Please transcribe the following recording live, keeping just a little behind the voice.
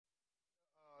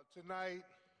Tonight,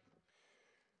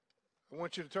 I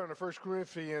want you to turn to 1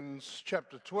 Corinthians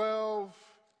chapter 12.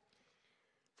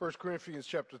 1 Corinthians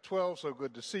chapter 12, so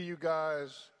good to see you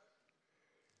guys.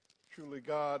 Truly,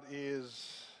 God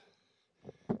is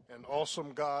an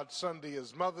awesome God. Sunday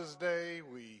is Mother's Day.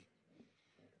 We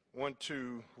want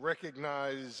to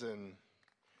recognize and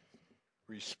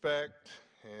respect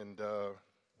and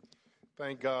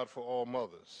thank God for all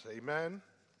mothers. Amen.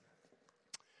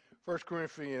 1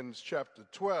 Corinthians chapter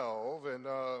 12, and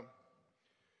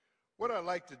what I'd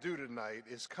like to do tonight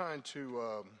is kind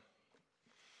of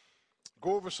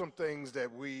go over some things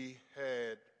that we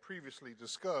had previously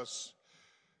discussed,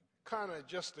 kind of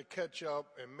just to catch up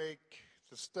and make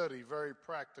the study very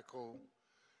practical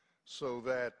so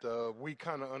that we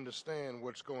kind of understand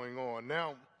what's going on.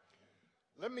 Now,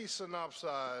 let me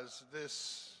synopsize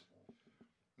this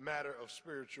matter of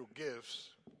spiritual gifts.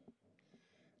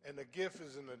 And a gift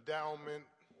is an endowment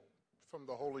from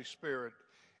the Holy Spirit.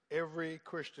 Every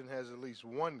Christian has at least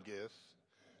one gift.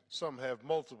 Some have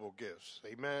multiple gifts.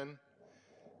 Amen.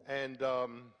 And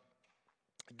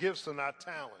gifts are not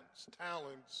talents.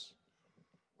 Talents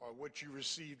are what you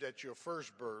received at your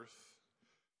first birth.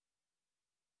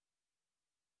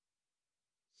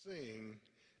 Sing,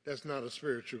 that's not a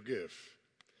spiritual gift.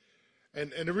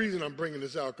 And the reason I'm bringing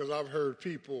this out, because I've heard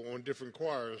people on different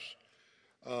choirs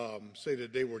say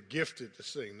that they were gifted to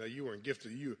sing. Now, you weren't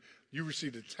gifted. You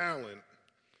received a talent.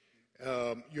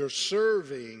 You're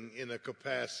serving in a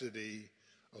capacity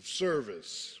of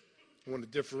service. I want to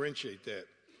differentiate that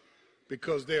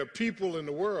because there are people in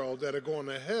the world that are going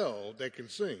to hell that can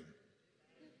sing.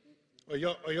 Are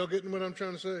y'all getting what I'm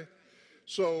trying to say?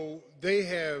 So they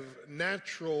have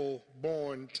natural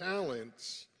born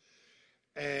talents,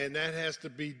 and that has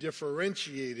to be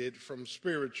differentiated from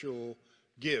spiritual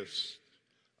gifts.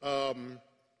 And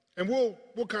we'll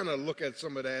kind of look at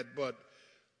some of that, but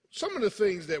some of the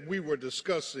things that we were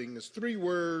discussing is three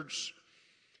words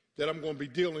that I'm going to be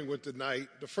dealing with tonight.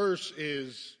 The first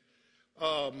is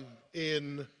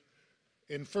in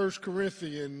 1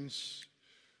 Corinthians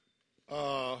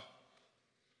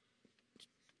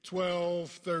 12,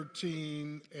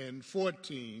 13, and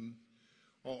 14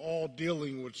 are all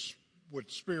dealing with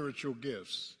spiritual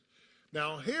gifts.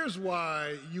 Now, here's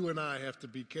why you and I have to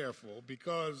be careful,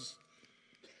 because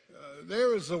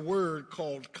there is a word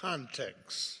called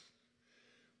context.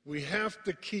 We have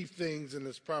to keep things in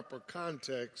its proper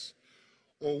context,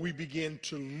 or we begin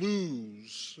to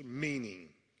lose meaning.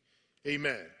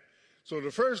 Amen. So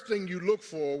the first thing you look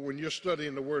for when you're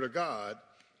studying the Word of God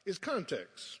is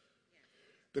context.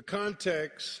 The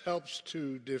context helps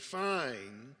to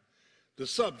define the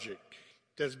subject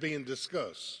that's being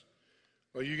discussed.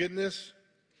 Are you getting this?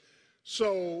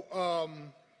 So,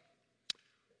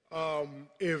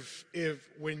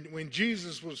 when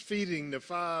Jesus was feeding the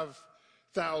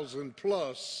 5,000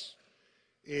 plus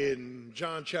in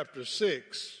John chapter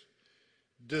 6,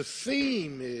 the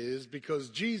theme is because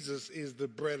Jesus is the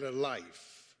bread of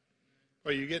life.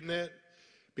 Are you getting that?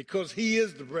 Because he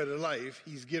is the bread of life,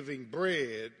 he's giving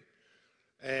bread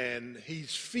and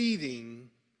he's feeding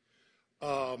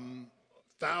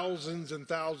thousands and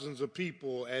thousands of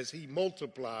people as he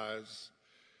multiplies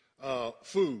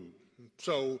food.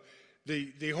 So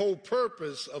the whole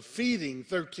purpose of feeding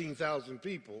 13,000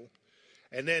 people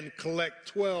and then collect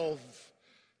 12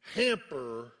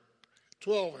 hampers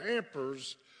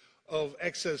of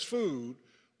excess food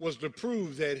was to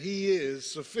prove that he is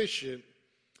sufficient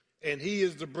and he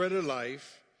is the bread of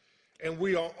life, and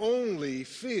we are only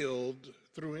filled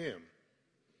through him.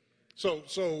 So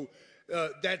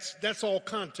that's all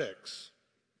context.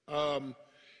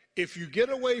 If you get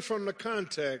away from the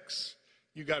context,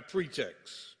 you got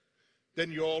pretext.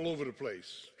 Then you're all over the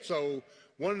place. So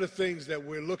one of the things that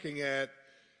we're looking at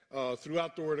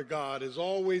throughout the Word of God is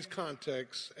always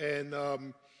context. And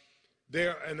I'm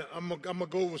gonna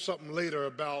go over something later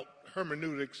about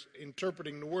hermeneutics,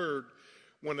 interpreting the Word.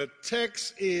 When a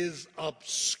text is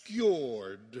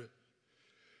obscured,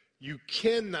 you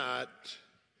cannot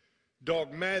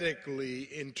dogmatically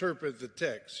interpret the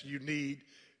text. You need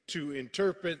to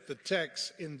interpret the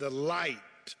text in the light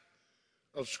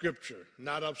of Scripture,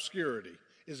 not obscurity.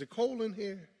 Is it cold in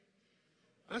here?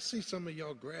 I see some of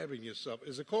y'all grabbing yourself.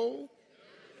 Is it cold?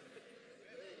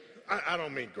 I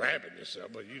don't mean grabbing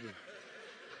yourself, but you.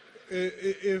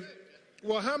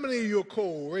 Well, how many of you are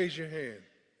cold? Raise your hand.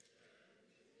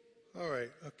 All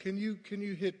right. Can you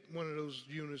hit one of those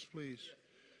units, please?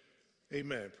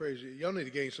 Amen. Praise you. Y'all need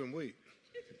to gain some weight.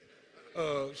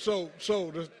 So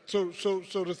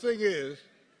the thing is,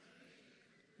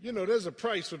 there's a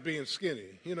price for being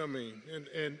skinny. You know what I mean?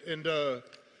 And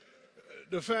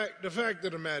the fact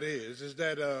of the matter is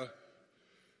that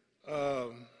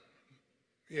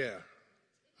yeah,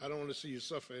 I don't want to see you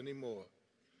suffer anymore.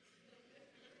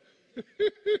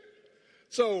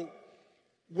 So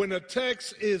when a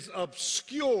text is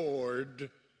obscured,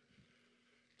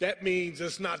 that means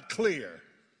it's not clear.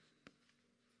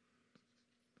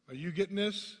 Are you getting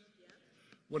this? Yeah.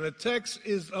 When a text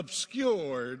is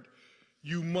obscured,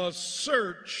 you must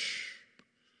search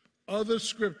other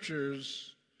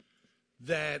scriptures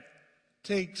that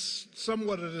takes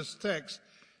somewhat of this text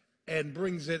and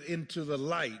brings it into the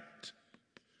light.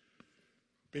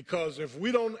 Because if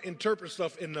we don't interpret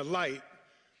stuff in the light,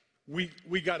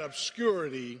 we got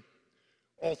obscurity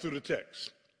all through the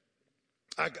text.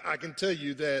 I can tell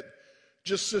you that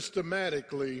just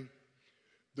systematically,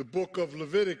 the book of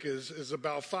Leviticus is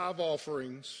about 5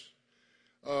 offerings,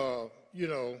 and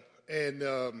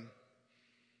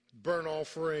burnt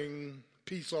offering,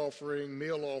 peace offering,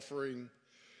 meal offering,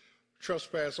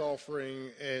 trespass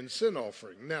offering, and sin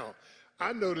offering. Now,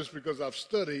 I know this because I've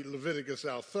studied Leviticus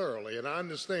out thoroughly, and I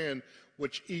understand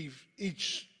which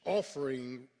each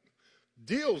offering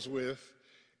deals with,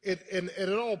 and it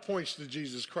all points to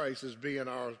Jesus Christ as being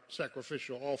our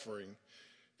sacrificial offering,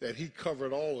 that he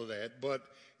covered all of that. But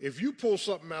if you pull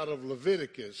something out of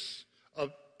Leviticus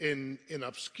in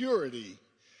obscurity,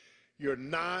 you're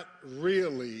not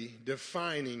really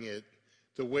defining it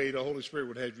the way the Holy Spirit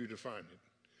would have you define it.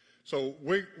 So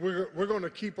we're going to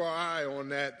keep our eye on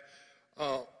that,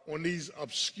 on these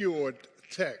obscured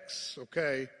texts,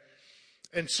 okay?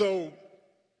 And so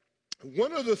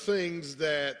one of the things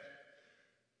that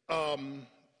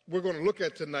we're going to look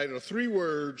at tonight are 3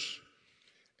 words,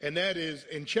 and that is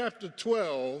in chapter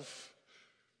 12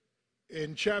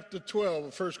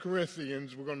 of 1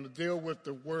 Corinthians, we're going to deal with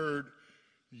the word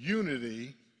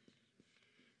unity,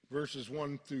 verses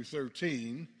 1 through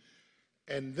 13.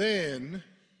 And then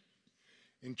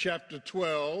in chapter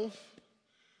 12,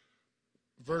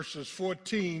 verses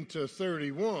 14 to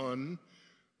 31,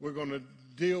 we're going to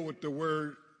deal with the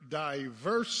word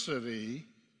diversity.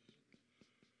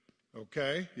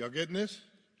 Okay, y'all getting this?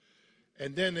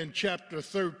 And then in chapter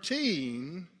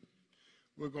 13,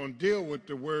 we're going to deal with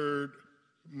the word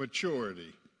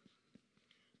maturity.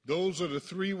 Those are the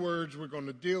 3 words we're going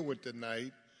to deal with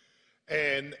tonight,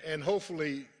 and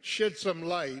hopefully shed some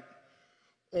light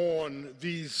on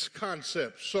these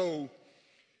concepts. So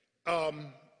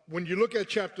when you look at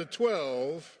chapter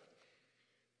 12,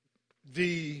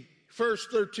 the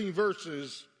first 13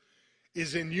 verses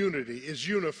is in unity, is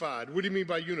unified. What do you mean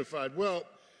by unified? Well,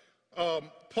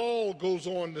 Paul goes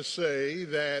on to say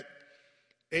that,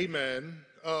 amen,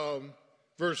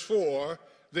 verse 4,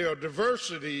 there are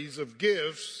diversities of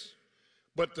gifts,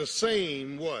 but the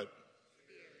same what?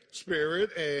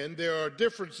 Spirit. And there are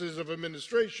differences of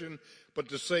administration, but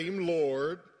the same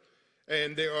Lord.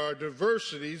 And there are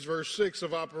diversities, verse 6,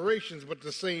 of operations, but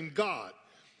the same God.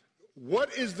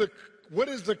 What is the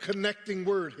connecting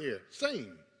word here?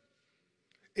 Same.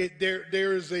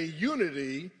 There is a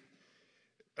unity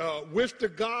with the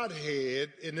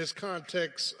Godhead in this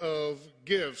context of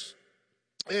gifts.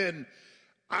 And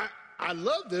I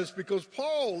love this because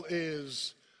Paul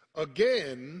is,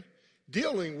 again,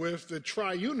 dealing with the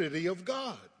triunity of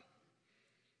God.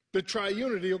 The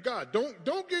triunity of God.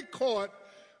 Don't get caught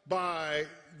by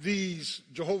these.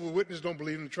 Jehovah's Witnesses don't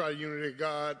believe in the triunity of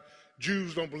God.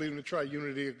 Jews don't believe in the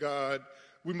triunity of God.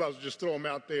 We might as well just throw them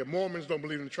out there. Mormons don't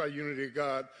believe in the triunity of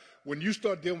God. When you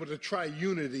start dealing with the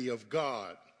triunity of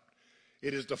God,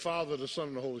 it is the Father, the Son,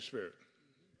 and the Holy Spirit.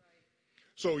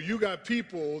 So you got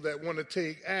people that want to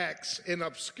take Acts in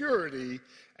obscurity,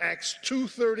 Acts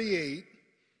 2:38,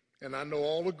 and I know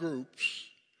all the groups,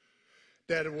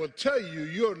 that it will tell you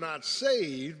you're not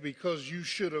saved because you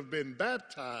should have been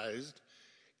baptized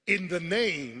in the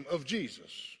name of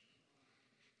Jesus.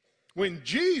 When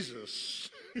Jesus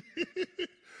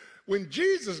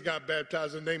got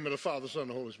baptized in the name of the Father, Son,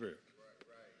 and the Holy Spirit.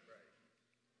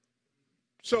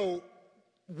 So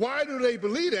why do they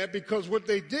believe that? Because what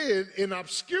they did in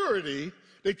obscurity,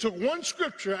 they took one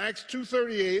scripture, Acts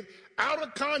 2:38, out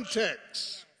of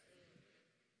context.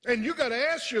 And you got to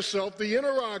ask yourself the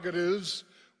interrogatives,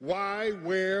 why,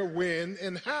 where, when,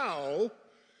 and how.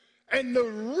 And the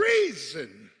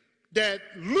reason that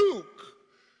Luke,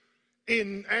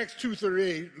 in Acts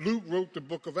 2:38, Luke wrote the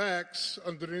book of Acts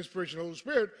under the inspiration of the Holy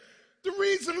Spirit. The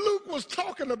reason Luke was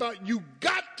talking about you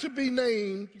got to be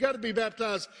named, you got to be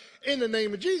baptized in the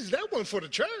name of Jesus, that wasn't for the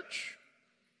church.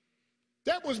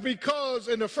 That was because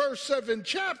in the first 7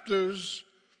 chapters,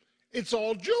 it's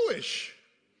all Jewish.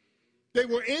 They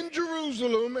were in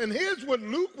Jerusalem, and here's what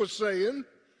Luke was saying.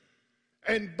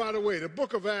 And by the way, the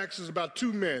book of Acts is about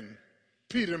 2 men,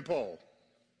 Peter and Paul.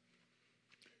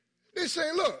 They're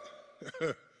saying, look,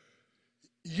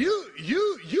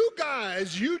 you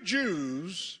guys, you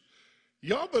Jews,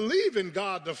 y'all believe in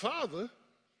God the Father,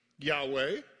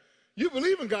 Yahweh. You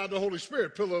believe in God the Holy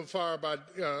Spirit, pillar of fire by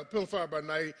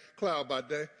night, cloud by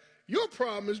day. Your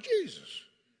problem is Jesus.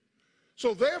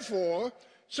 So therefore,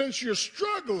 since you're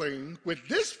struggling with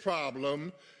this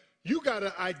problem, you got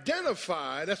to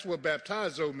identify, that's what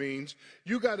baptizo means,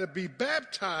 you got to be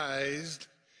baptized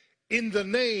in the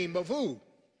name of who?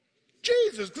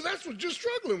 Jesus, because that's what you're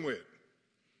struggling with.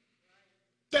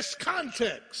 That's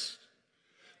context.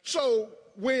 So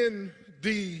when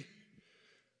these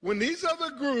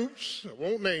other groups, I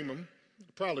won't name them,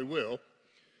 probably will,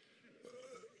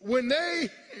 when they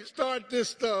start this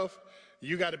stuff,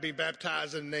 you got to be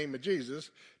baptized in the name of Jesus,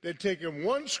 they're taking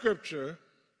one scripture,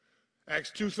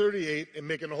 Acts 2:38, and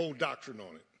making a whole doctrine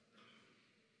on it.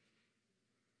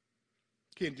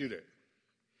 Can't do that.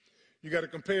 You got to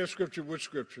compare scripture with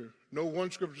scripture. No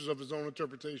one scripture is of its own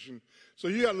interpretation. So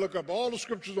you got to look up all the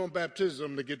scriptures on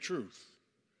baptism to get truth.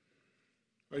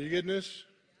 Are you getting this?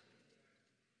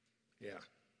 Yeah.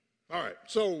 All right.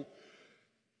 So,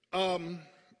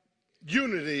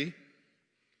 unity.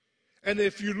 And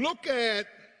if you look at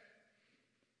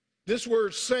this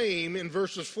word same in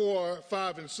verses 4,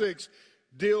 5, and 6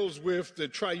 deals with the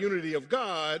triunity of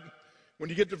God. When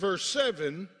you get to verse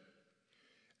 7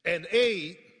 and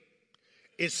 8,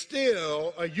 it's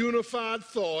still a unified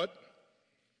thought.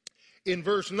 In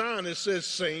verse 9, it says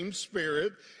same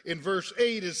spirit. In verse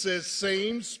 8, it says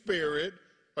same spirit.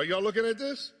 Are y'all looking at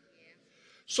this? Yeah.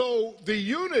 So the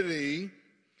unity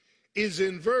is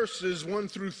in verses 1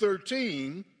 through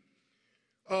 13.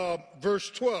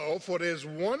 Verse 12, for there's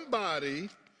one body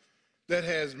that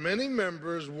has many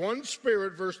members, one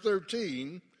spirit, verse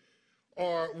 13,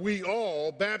 are we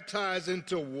all baptized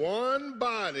into one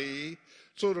body.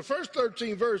 So the first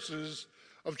 13 verses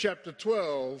of chapter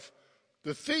 12,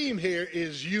 the theme here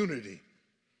is unity.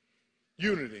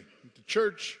 Unity. The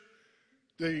church,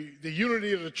 the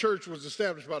unity of the church was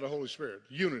established by the Holy Spirit.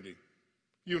 Unity.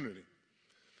 Unity.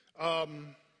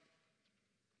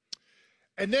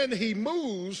 And then he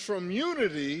moves from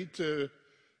unity to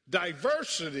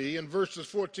diversity in verses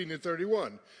 14 and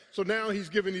 31. So now he's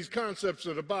giving these concepts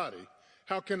of the body.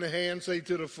 How can the hand say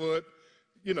to the foot,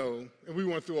 and we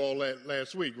went through all that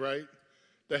last week, right?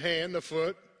 The hand, the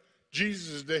foot. Jesus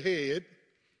is the head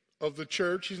of the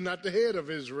church. He's not the head of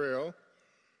Israel.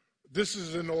 This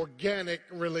is an organic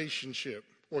relationship.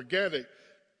 Organic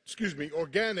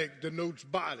denotes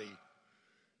body.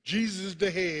 Jesus is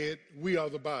the head, we are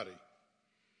the body.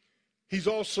 He's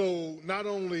also not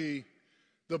only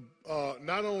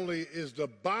is the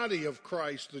body of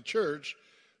Christ the church,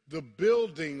 the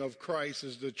building of Christ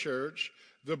is the church,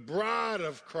 the bride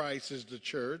of Christ is the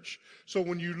church. So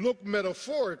when you look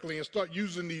metaphorically and start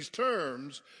using these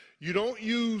terms, you don't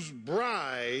use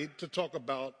bride to talk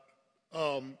about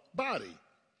body.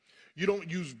 You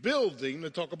don't use building to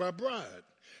talk about bride.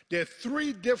 There are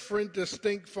three different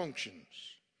distinct functions.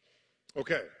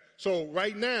 Okay, so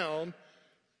right now,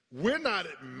 we're not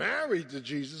married to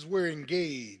Jesus, we're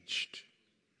engaged.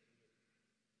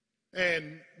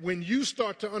 And when you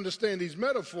start to understand these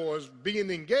metaphors, being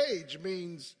engaged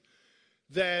means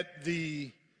that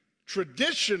the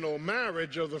traditional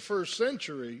marriage of the first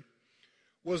century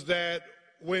was that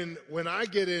when I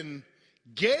get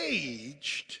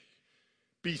engaged,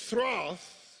 betrothed,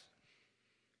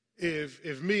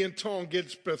 if me and Tom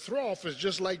gets betrothed, it's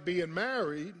just like being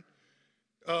married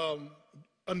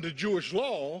under Jewish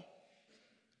law.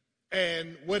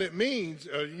 And what it means,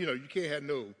 you can't have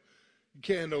no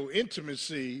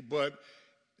intimacy, but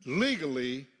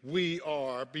legally we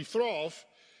are betrothed.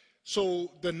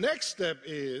 So the next step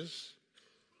is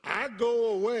I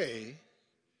go away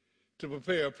to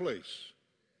prepare a place.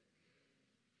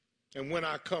 And when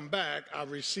I come back, I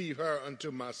receive her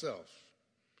unto myself.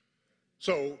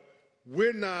 So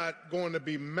we're not going to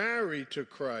be married to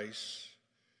Christ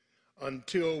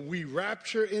until we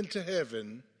rapture into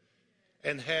heaven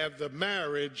and have the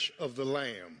marriage of the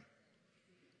Lamb.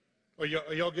 Are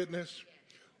y'all getting this?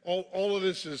 All of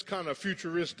this is kind of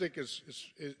futuristic.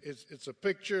 It's a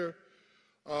picture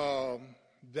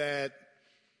that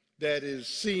is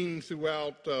seen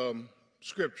throughout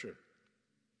Scripture.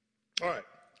 All right.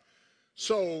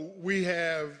 So we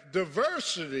have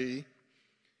diversity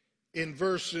in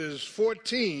verses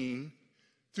 14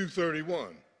 through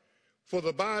 31. For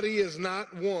the body is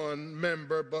not one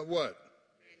member, but what?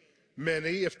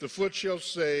 Many. If the foot shall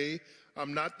say,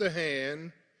 I'm not the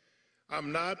hand,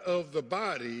 I'm not of the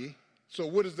body. So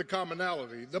what is the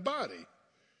commonality? The body.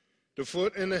 The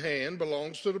foot and the hand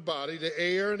belongs to the body. The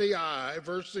ear and the eye,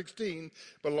 verse 16,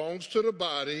 belongs to the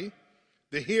body.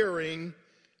 The hearing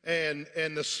and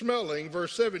the smelling,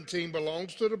 verse 17,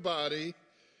 belongs to the body.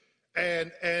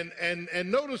 And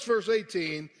notice verse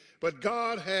 18, but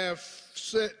God have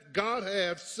set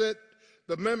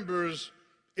the members,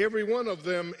 every one of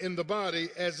them in the body,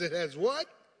 as it has what?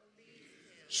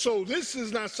 So this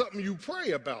is not something you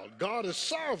pray about. God is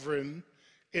sovereign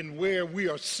in where we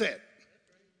are set.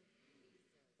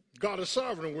 God is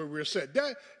sovereign where we're set.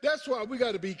 That's why we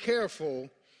got to be careful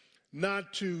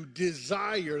not to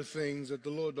desire things that the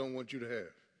Lord don't want you to have.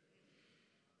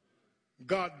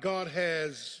 God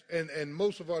has, and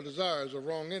most of our desires are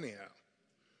wrong anyhow.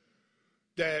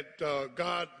 That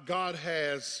God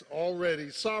has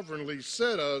already sovereignly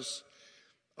set us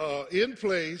in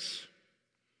place,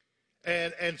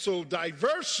 and so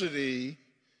diversity,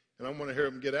 and I want to hear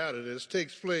him get out of this,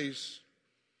 takes place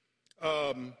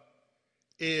from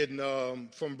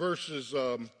verses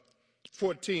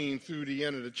 14 through the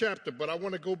end of the chapter. But I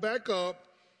want to go back up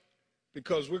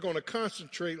because we're going to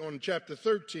concentrate on chapter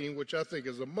 13, which I think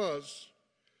is a must,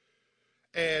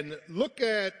 and look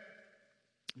at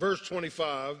verse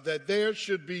 25, that there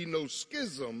should be no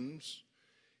schisms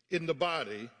in the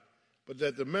body, but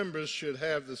that the members should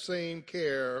have the same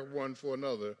care one for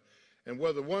another. And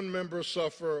whether one member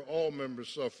suffer, all members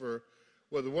suffer.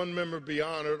 Whether one member be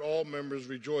honored, all members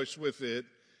rejoice with it.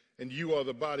 And you are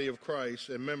the body of Christ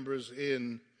and members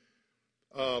in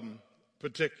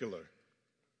particular.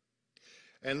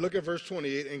 And look at verse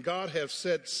 28. And God hath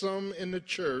set some in the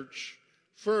church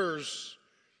first.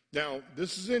 Now,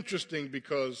 this is interesting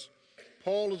because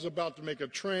Paul is about to make a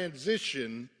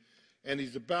transition, and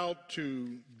he's about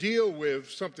to deal with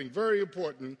something very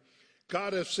important.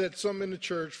 God has set some in the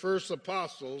church, first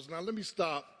apostles. Now, let me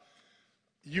stop.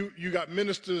 You got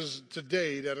ministers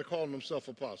today that are calling themselves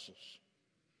apostles.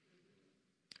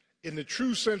 In the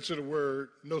true sense of the word,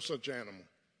 no such animal.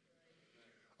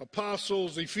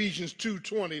 Apostles, Ephesians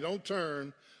 2:20, don't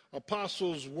turn.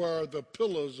 Apostles were the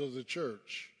pillars of the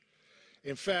church.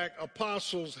 In fact,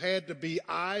 apostles had to be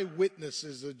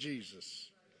eyewitnesses of Jesus.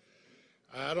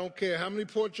 I don't care how many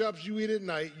pork chops you eat at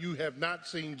night, you have not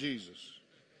seen Jesus.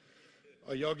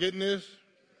 Are y'all getting this?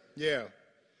 Yeah.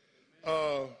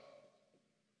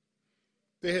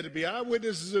 They had to be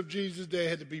eyewitnesses of Jesus. They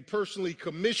had to be personally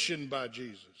commissioned by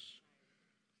Jesus.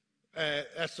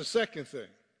 That's the second thing.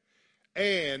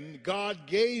 And God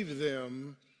gave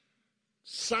them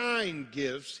sign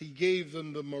gifts. He gave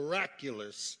them the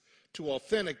miraculous to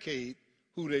authenticate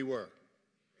who they were.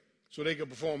 So they could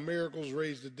perform miracles,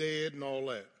 raise the dead, and all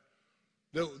that.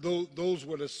 Those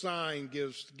were the sign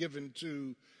gifts given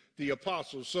to the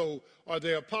apostles. So are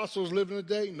there apostles living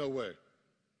today? No way.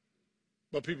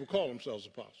 But people call themselves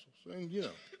apostles. And,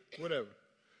 whatever.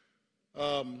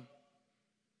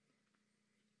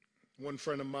 One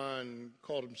friend of mine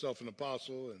called himself an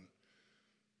apostle, and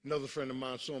another friend of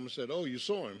mine saw him and said, "Oh, you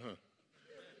saw him, huh?"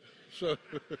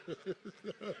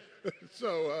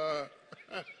 So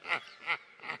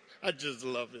I just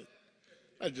love it.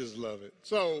 I just love it.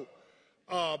 So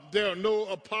there are no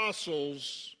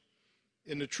apostles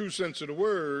in the true sense of the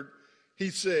word. He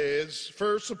says,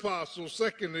 first apostles,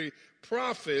 secondly,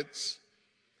 prophets.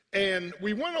 And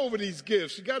we went over these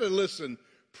gifts. You got to listen.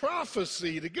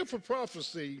 Prophecy, the gift of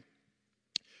prophecy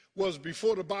was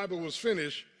before the Bible was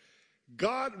finished.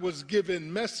 God was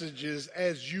giving messages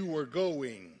as you were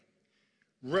going.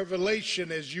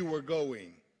 Revelation as you were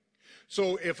going.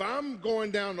 So if I'm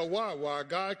going down the Wawa,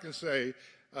 God can say,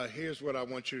 here's what I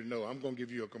want you to know. I'm going to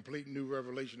give you a complete new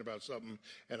revelation about something,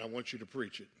 and I want you to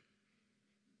preach it.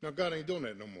 Now, God ain't doing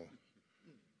that no more.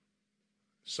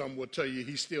 Some will tell you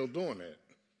he's still doing that.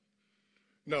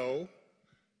 No,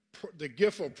 the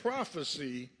gift of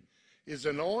prophecy is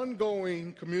an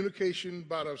ongoing communication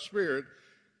by the Spirit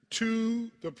to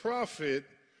the prophet,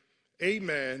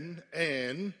 amen,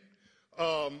 and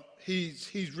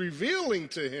he's revealing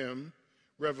to him,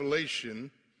 revelation,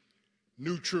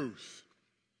 new truth.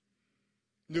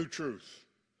 New truth.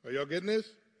 Are y'all getting this?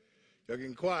 Y'all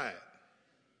getting quiet.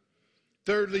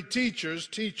 Thirdly, teachers.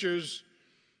 Teachers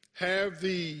have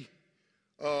the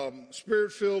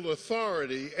Spirit-filled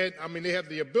authority, and they have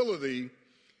the ability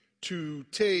to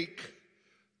take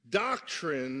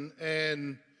doctrine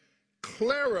and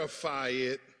clarify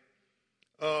it,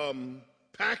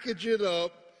 package it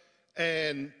up,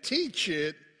 and teach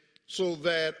it so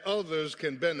that others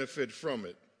can benefit from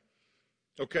it.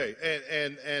 Okay,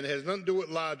 and has nothing to do with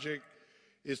logic.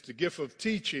 It's the gift of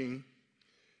teaching,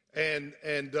 and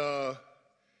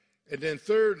then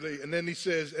thirdly, and then he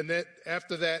says, and that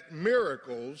after that,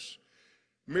 miracles.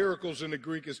 miracles in the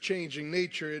Greek is changing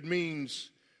nature. It means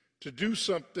to do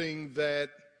something that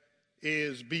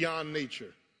is beyond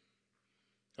nature.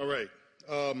 All right.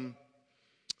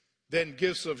 Then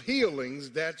gifts of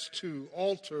healings, that's to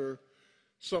alter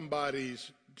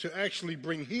somebody's, to actually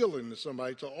bring healing to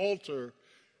somebody, to alter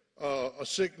a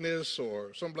sickness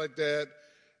or something like that.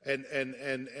 And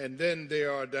then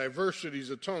there are diversities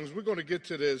of tongues. We're going to get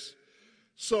to this.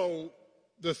 So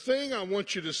the thing I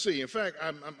want you to see, in fact,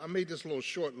 I made this little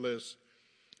short list.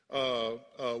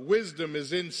 Wisdom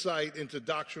is insight into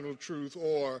doctrinal truth,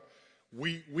 or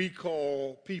we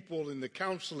call people in the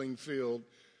counseling field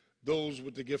those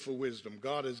with the gift of wisdom.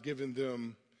 God has given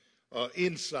them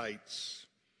insights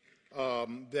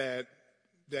that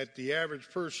the average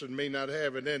person may not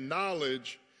have. And then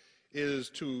knowledge is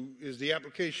the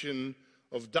application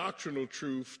of doctrinal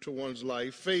truth to one's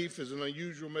life. Faith is an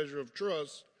unusual measure of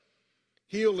trust.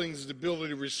 Healing is the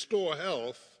ability to restore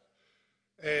health.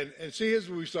 And see, here's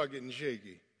where we start getting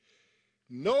shaky.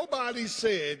 Nobody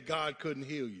said God couldn't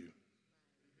heal you.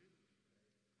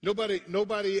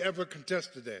 Nobody ever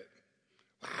contested that.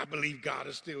 I believe God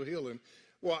is still healing.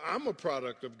 Well, I'm a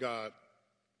product of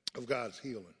God's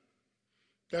healing.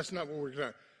 That's not what we're talking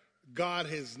about. God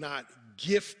has not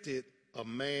gifted a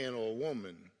man or a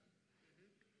woman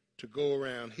to go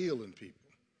around healing people.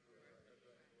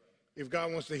 If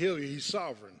God wants to heal you, he's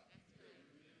sovereign.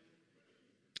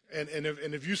 And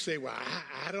if you say, well,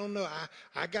 I don't know,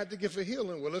 I got the gift of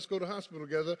healing, well, let's go to the hospital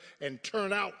together and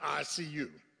turn out ICU.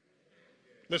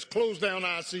 Let's close down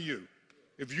ICU.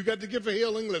 If you got the gift of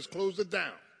healing, let's close it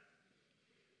down.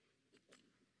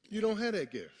 You don't have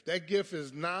that gift. That gift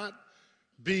is not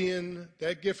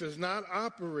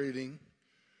operating,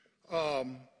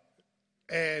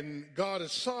 and God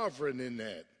is sovereign in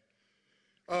that.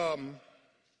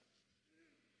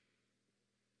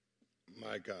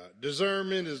 My God.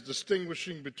 Discernment is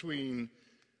distinguishing between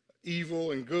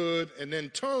evil and good, and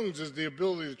then tongues is the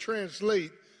ability to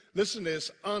translate, listen to this,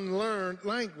 unlearned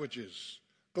languages.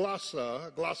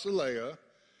 Glossolalia.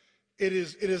 It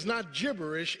is not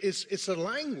gibberish, it's a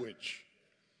language.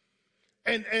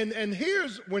 And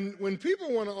here's, when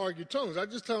people want to argue tongues, I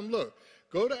just tell them, look,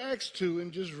 go to Acts 2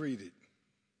 and just read it.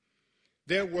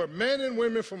 There were men and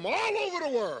women from all over the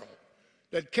world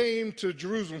that came to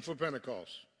Jerusalem for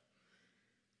Pentecost.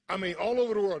 I mean, all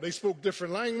over the world. They spoke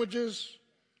different languages.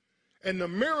 And the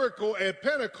miracle at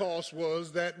Pentecost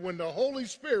was that when the Holy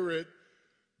Spirit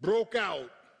broke out,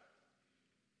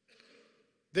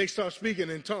 they started speaking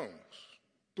in tongues.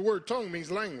 The word tongue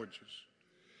means languages.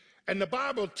 And the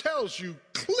Bible tells you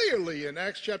clearly in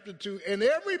Acts chapter 2, and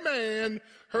every man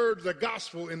heard the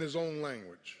gospel in his own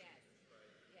language.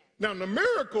 Now, the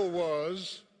miracle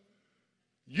was,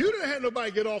 you didn't have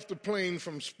nobody get off the plane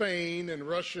from Spain and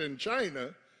Russia and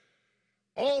China.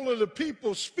 All of the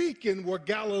people speaking were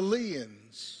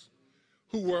Galileans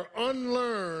who were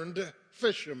unlearned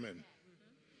fishermen.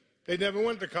 They never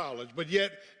went to college, but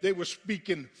yet they were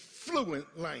speaking fluent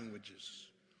languages.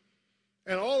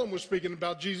 And all of them were speaking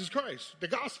about Jesus Christ, the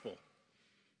gospel,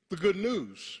 the good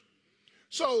news.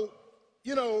 So,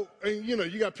 you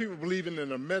got people believing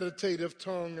in a meditative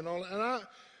tongue and all that. And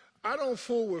I don't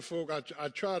fool with folk. I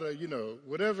try to,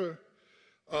 whatever,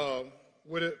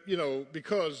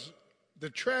 because the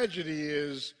tragedy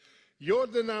is your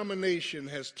denomination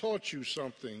has taught you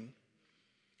something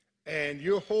and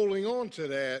you're holding on to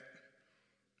that,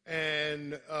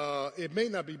 and it may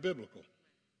not be biblical,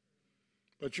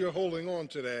 but you're holding on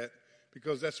to that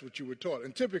because that's what you were taught.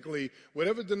 And typically,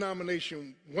 whatever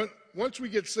denomination, once we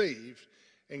get saved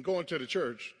and go into the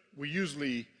church, we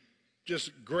usually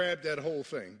just grab that whole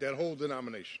thing, that whole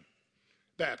denomination.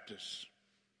 Baptist,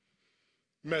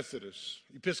 Methodist,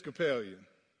 Episcopalian,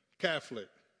 Catholic,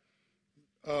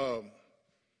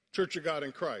 Church of God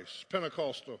in Christ,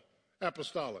 Pentecostal,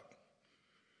 Apostolic.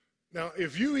 Now,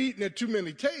 if you're eating at too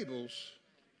many tables,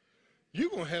 you're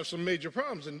going to have some major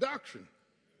problems in doctrine.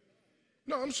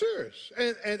 No, I'm serious.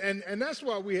 And that's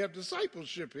why we have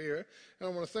discipleship here. And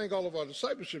I want to thank all of our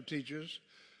discipleship teachers,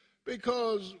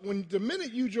 because the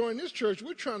minute you join this church,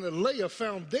 we're trying to lay a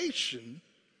foundation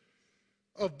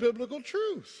of biblical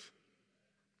truth.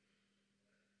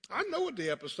 I know what the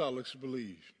apostolics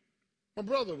believe. My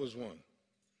brother was one.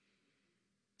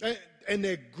 And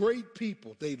they're great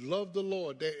people. They love the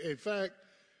Lord. In fact,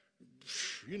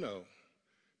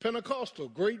 Pentecostal,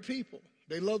 great people.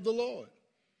 They love the Lord.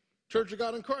 Church of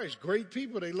God in Christ, great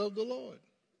people. They love the Lord.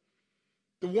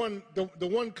 The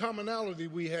one commonality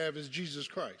we have is Jesus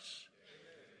Christ.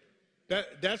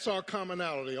 That's our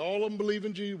commonality. All of them believe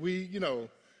in Jesus.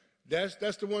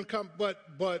 That's the one.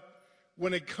 But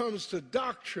when it comes to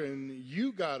doctrine,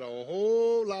 you got a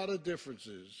whole lot of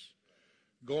differences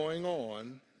going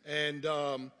on. And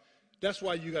that's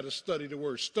why you got to study the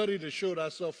word. Study to show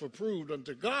thyself approved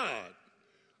unto God.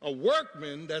 A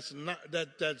workman that's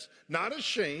not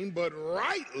ashamed, but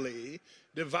rightly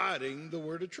dividing the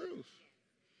word of truth.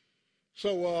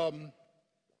 So,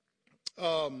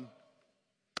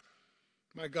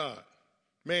 my God,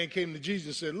 man came to Jesus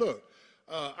and said, look,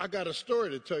 I got a story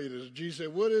to tell you this. Jesus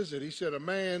said, what is it? He said, a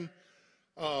man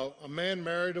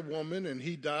married a woman and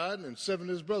he died, and 7 of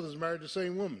his brothers married the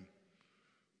same woman.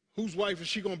 Whose wife is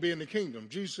she going to be in the kingdom?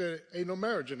 Jesus said, ain't no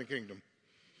marriage in the kingdom.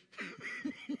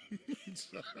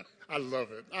 I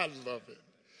love it. I love it.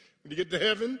 When you get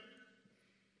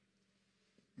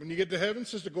to heaven,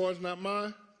 Sister Gordon's not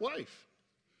my wife.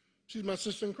 She's my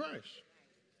sister in Christ.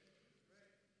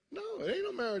 No, it ain't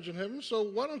no marriage in heaven. So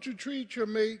why don't you treat your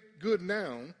mate good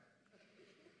now?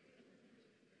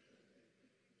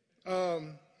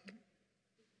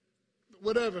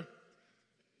 Whatever.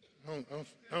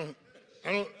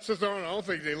 Sister Arnold, I don't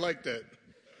think they like that.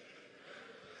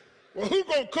 Well, who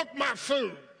gonna cook my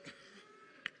food?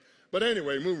 But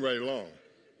anyway, moving right along.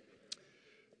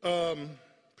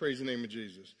 Praise the name of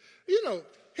Jesus. You know,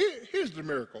 here's the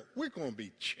miracle. We're going to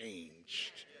be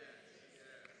changed.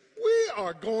 We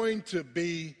are going to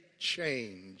be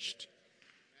changed.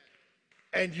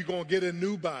 And you're going to get a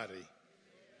new body.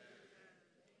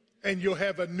 And you'll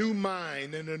have a new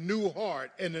mind and a new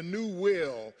heart and a new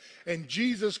will. And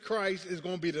Jesus Christ is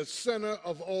going to be the center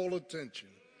of all attention.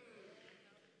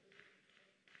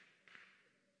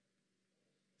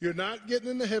 You're not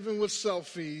getting into heaven with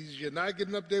selfies. You're not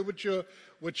getting up there with your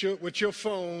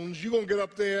phones. You're going to get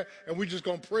up there and we're just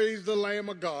going to praise the Lamb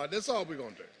of God. That's all we're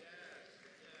going to do.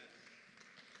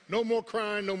 No more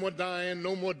crying, no more dying,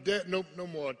 no more death, no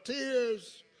more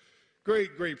tears.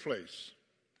 Great, great place.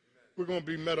 We're going to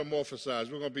be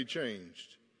metamorphosized. We're going to be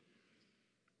changed.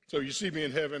 So you see me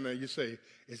in heaven and you say,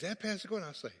 is that Pastor Gordon?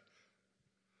 I say,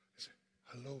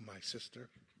 hello, my sister.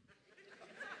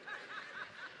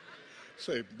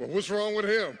 Say, but what's wrong with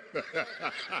him?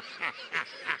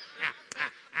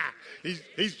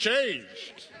 He's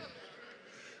changed.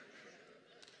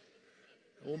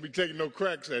 I won't be taking no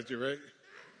cracks at you, right?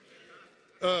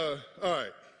 All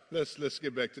right, let's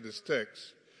get back to this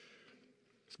text.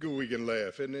 It's good we can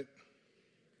laugh, isn't it?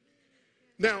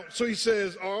 Now, so he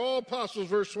says, are all apostles,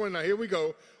 verse 20, now here we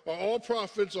go, are all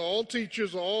prophets, are all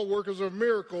teachers, are all workers of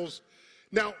miracles.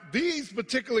 Now, these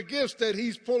particular gifts that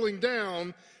he's pulling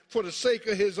down for the sake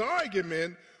of his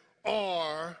argument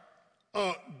are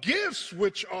gifts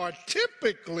which are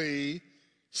typically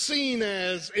seen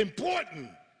as important.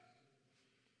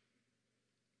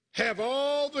 Have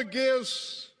all the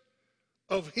gifts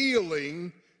of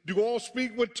healing, do all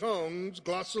speak with tongues,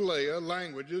 glossolalia,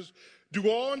 languages, do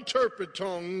all interpret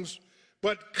tongues,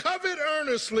 but covet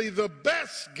earnestly the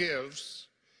best gifts,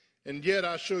 and yet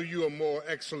I show you a more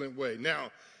excellent way. Now,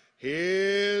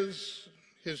 here's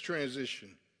his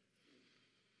transition.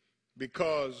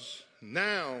 Because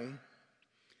now,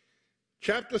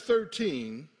 chapter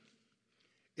 13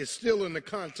 is still in the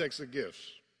context of gifts.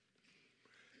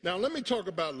 Now, let me talk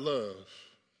about love.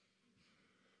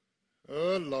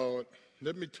 Oh, Lord,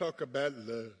 let me talk about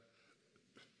love.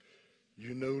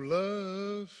 You know,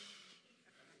 love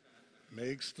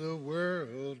makes the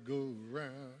world go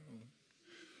round.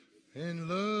 And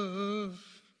love,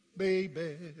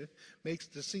 baby, makes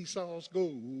the seesaws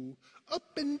go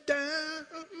up and down.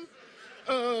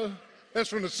 That's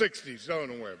from the 60s. Don't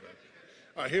worry about it.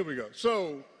 All right, here we go.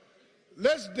 So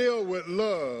let's deal with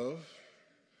love.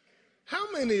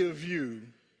 How many of you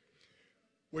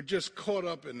were just caught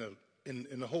up in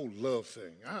the whole love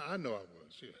thing? I know I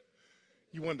was, yeah.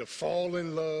 You wanted to fall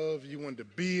in love. You wanted to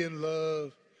be in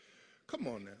love. Come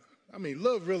on now. I mean,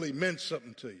 love really meant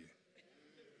something to you.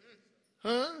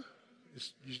 Huh?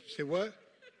 You say what?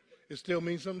 It still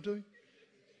means something to you?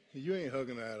 You ain't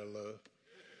hugging her out of love.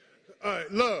 All right,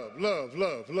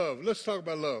 love. Let's talk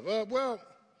about love.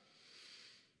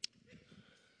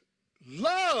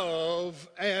 Love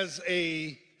as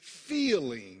a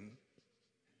feeling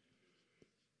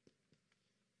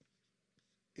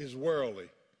is worldly.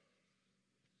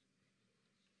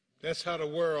 That's how the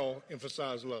world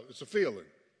emphasizes love. It's a feeling.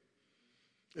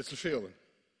 It's a feeling.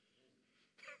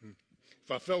 If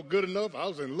I felt good enough, I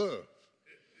was in love.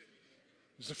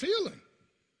 It's a feeling.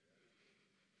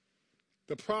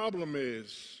 The problem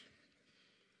is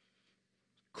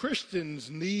Christians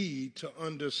need to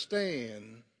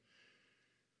understand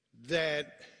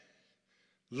that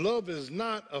love is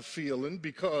not a feeling,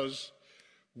 because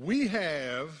we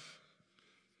have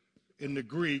in the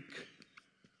Greek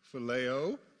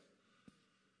phileo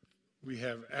We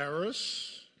have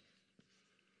eros.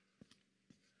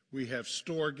 We have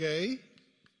storge.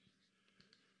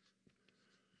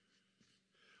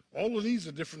 All of these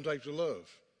are different types of love.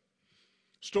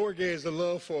 Storge is the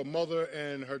love for a mother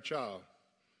and her child.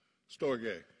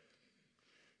 Storge.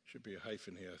 Should be a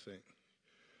hyphen here, I think.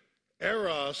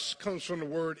 Eros comes from the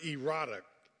word erotic.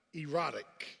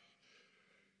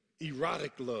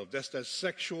 Erotic love. That's that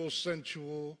sexual,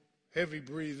 sensual, heavy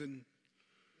breathing.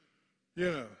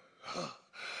 You know.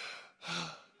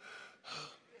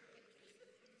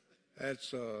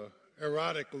 That's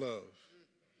erotic love.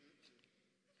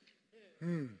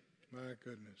 My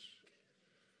goodness.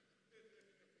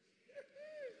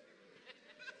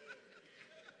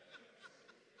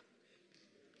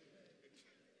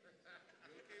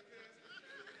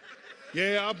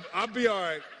 Yeah, I'll be all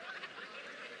right.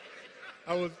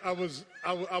 I was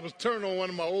turning on one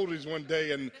of my oldies one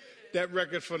day, and that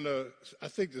record from I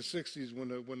think the 60s, when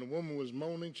the woman was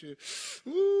moaning, she,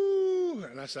 ooh,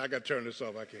 and I said, I got to turn this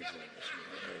off. I can't play this.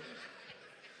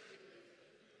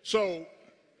 So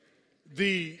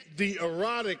the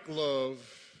erotic love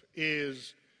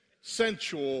is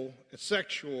sensual and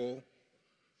sexual.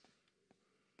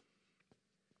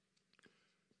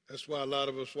 That's why a lot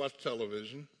of us watch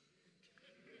television.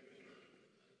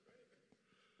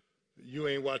 You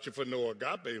ain't watching for no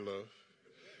agape love.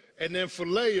 And then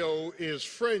phileo is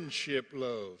friendship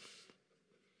love.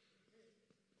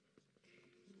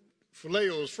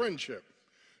 Phileo is friendship.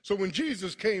 So when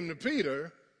Jesus came to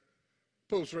Peter,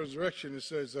 post-resurrection, it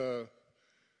says,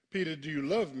 Peter, do you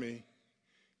love me?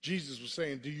 Jesus was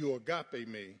saying, do you agape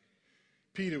me?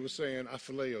 Peter was saying, I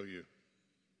phileo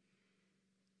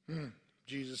you.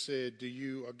 Jesus said, do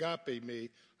you agape me?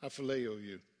 I phileo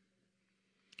you.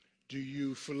 Do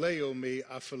you phileo me?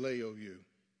 I phileo you.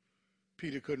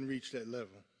 Peter couldn't reach that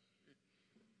level.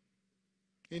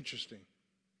 Interesting.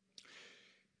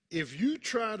 If you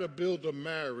try to build a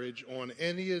marriage on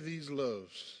any of these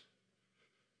loves,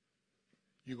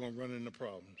 you're going to run into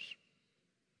problems.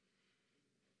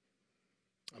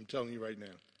 I'm telling you right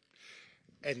now.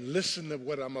 And listen to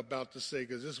what I'm about to say,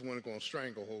 because this one's going to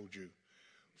stranglehold you.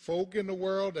 Folk in the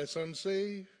world that's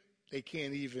unsaved, they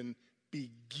can't even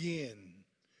begin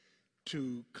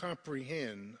to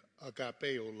comprehend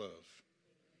agapeo love.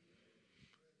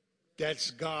 That's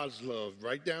God's love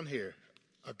right down here,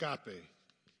 agape.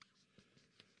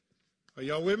 Are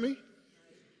y'all with me?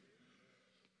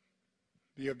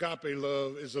 The agape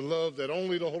love is a love that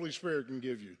only the Holy Spirit can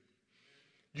give you.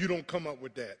 You don't come up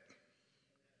with that.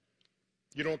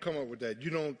 You don't come up with that. You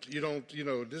don't,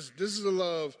 this is a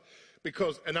love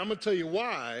because, and I'm going to tell you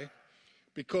why,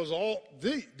 because all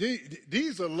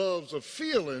these are loves of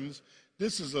feelings.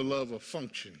 This is a love of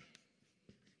function.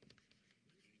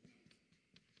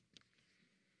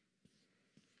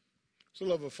 It's a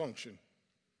love of function.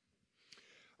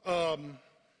 We're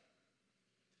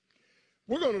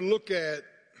going to look at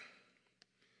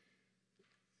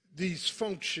these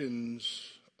functions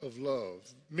of love,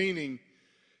 meaning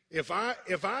if I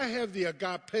have the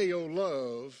agapeo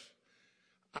love,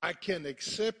 I can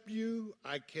accept you,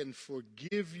 I can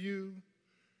forgive you,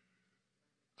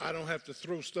 I don't have to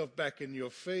throw stuff back in your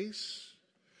face,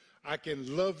 I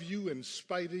can love you in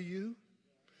spite of you,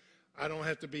 I don't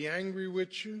have to be angry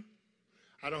with you,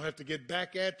 I don't have to get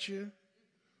back at you.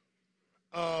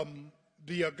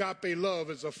 The agape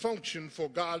love is a function, for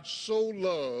God so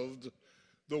loved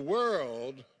the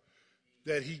world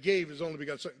that he gave his only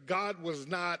begotten son. God was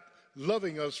not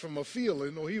loving us from a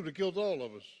feeling, or he would have killed all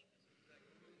of us.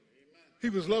 He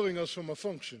was loving us from a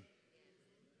function.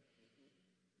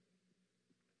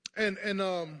 And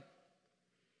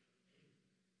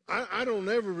I don't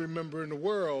ever remember in the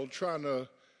world trying to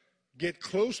get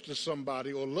close to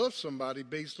somebody or love somebody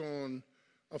based on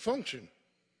a function.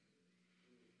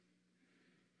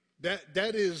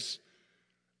 That is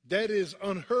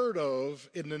unheard of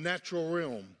in the natural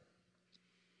realm.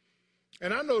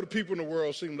 And I know the people in the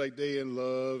world seem like they in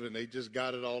love and they just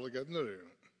got it all together. No, they don't.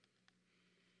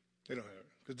 They don't have it,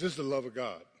 because this is the love of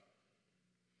God.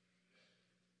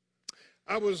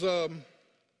 I was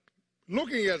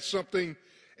looking at something.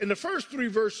 In the first 3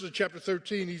 verses of chapter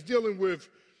 13, he's dealing with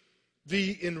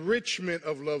the enrichment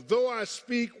of love. Though I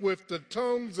speak with the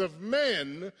tongues of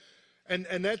men, and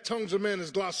that tongues of men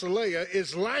is glossolalia,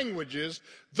 is languages,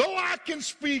 though I can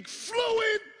speak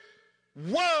fluid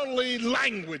worldly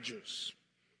languages.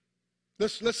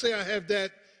 Let's say I have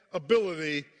that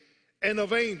ability, and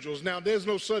of angels. Now there's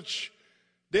no such,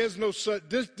 this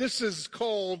is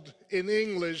called in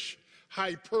English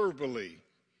hyperbole.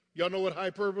 Y'all know what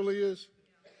hyperbole is?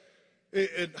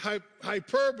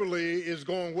 Hyperbole is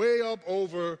going way up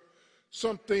over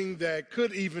something that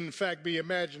could even, in fact, be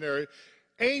imaginary.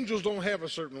 Angels don't have a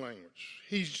certain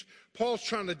language. Paul's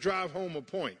trying to drive home a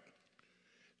point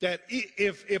that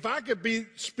if I could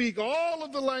speak all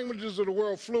of the languages of the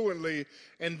world fluently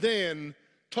and then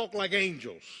talk like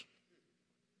angels,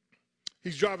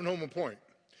 he's driving home a point.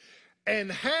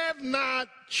 And have not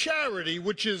charity,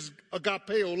 which is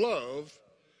agapeo love,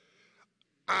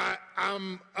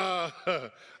 I'm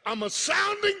a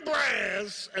sounding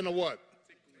brass and a what?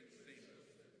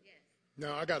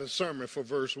 Now, I got a sermon for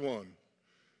verse 1.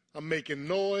 I'm making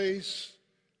noise,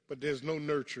 but there's no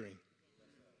nurturing.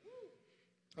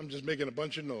 I'm just making a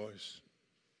bunch of noise.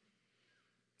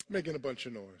 Making a bunch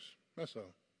of noise. That's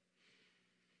all.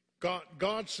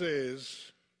 God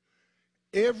says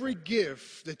every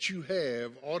gift that you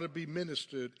have ought to be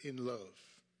ministered in love.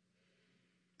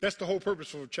 That's the whole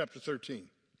purpose of chapter 13.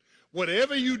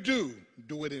 Whatever you do,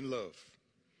 do it in love.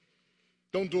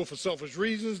 Don't do it for selfish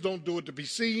reasons. Don't do it to be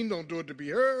seen. Don't do it to be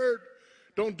heard.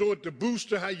 Don't do it to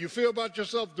boost how you feel about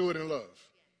yourself. Do it in love.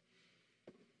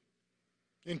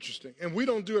 Interesting. And we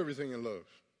don't do everything in love.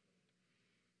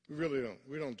 We really don't.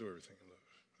 We don't do everything in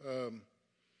love.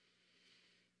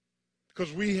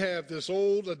 Because we have this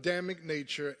old Adamic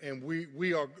nature, and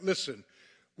we are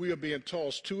being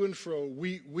tossed to and fro.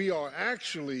 We are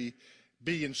actually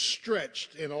being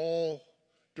stretched in all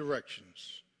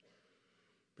directions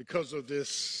because of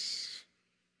this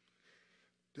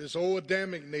old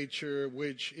Adamic nature,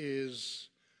 which is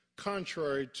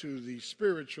contrary to the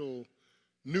spiritual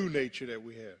new nature that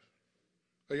we have.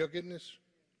 Are y'all getting this?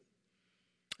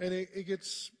 And it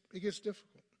gets difficult.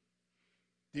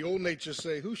 The old nature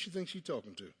say, who she thinks she's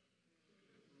talking to?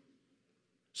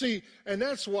 See, and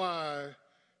that's why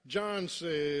John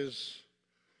says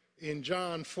in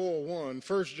John 4:1,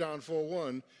 1 John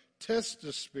 4:1, test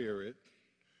the spirit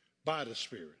by the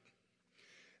Spirit.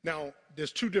 Now,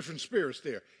 there's two different spirits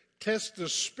there. Test the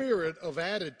spirit of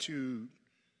attitude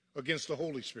against the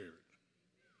Holy Spirit.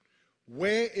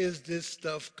 Where is this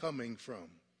stuff coming from?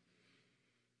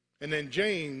 And then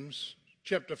James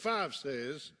chapter 5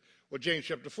 says, or James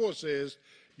chapter 4 says,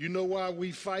 you know why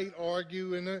we fight,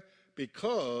 argue, and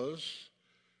because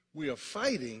we are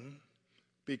fighting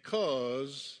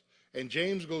because, and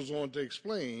James goes on to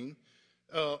explain,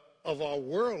 of our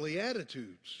worldly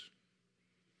attitudes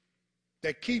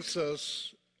that keeps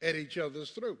us at each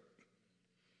other's throat.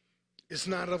 It's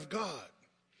not of God.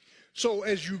 So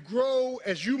as you grow,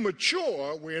 as you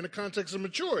mature, we're in the context of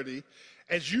maturity,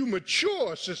 as you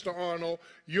mature, Sister Arnold,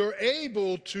 you're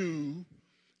able to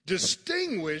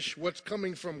distinguish what's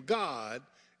coming from God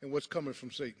and what's coming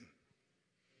from Satan.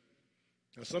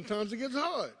 Now, sometimes it gets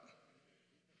hard.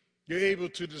 You're able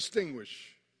to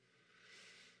distinguish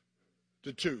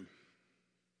the two.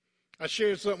 I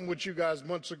shared something with you guys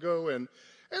months ago, and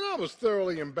I was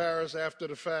thoroughly embarrassed after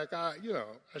the fact. I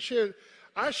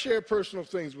share personal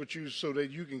things with you so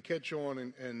that you can catch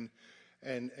on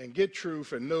and get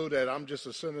truth and know that I'm just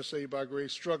a sinner saved by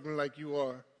grace, struggling like you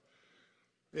are.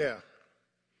 Yeah.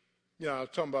 I was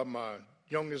talking about my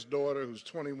youngest daughter who's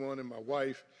 21 and my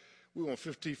wife. We were on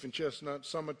 15th and Chestnut.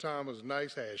 Summertime was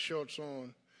nice. I had shorts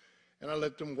on. And I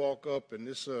let them walk up in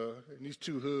these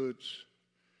two hoods,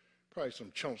 probably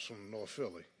some chumps from North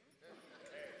Philly.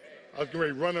 I was getting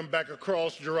ready to run them back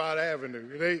across Girard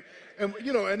Avenue.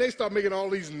 And they start making all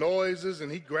these noises,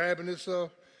 and he grabbing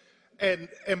himself. And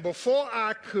before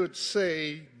I could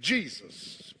say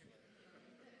Jesus,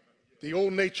 the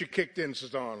old nature kicked in,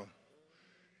 Sister Arnold.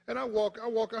 And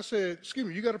I said, excuse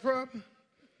me, you got a problem?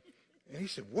 And he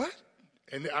said, what?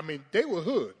 And they were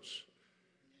hoods.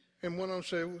 And one of them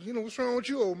said, well, what's wrong with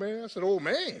you, old man? I said, old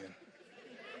man?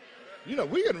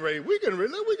 We getting ready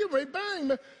bang,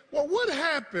 man. Well, what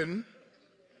happened?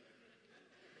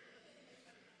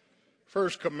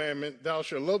 First commandment, thou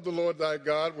shalt love the Lord thy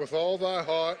God with all thy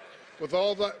heart,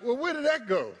 well, where did that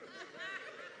go?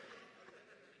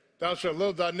 Thou shalt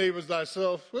love thy neighbors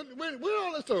thyself. Where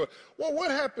all this stuff? Well, what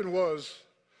happened was,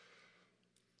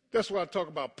 that's why I talk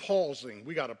about pausing.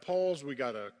 We got to pause. We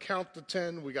got to count to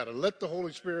 10. We got to let the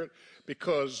Holy Spirit,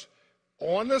 because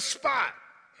on the spot,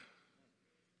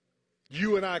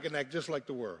 you and I can act just like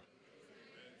the world.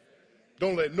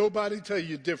 Don't let nobody tell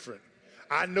you different.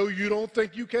 I know you don't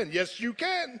think you can. Yes, you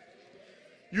can.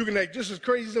 You can act just as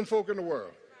crazy as them folk in the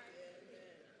world.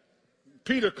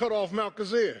 Peter cut off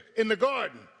Malchus' ear in the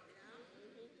garden.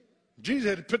 Jesus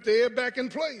had to put the ear back in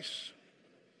place.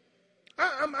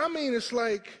 It's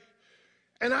like,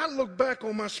 and I look back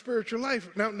on my spiritual life.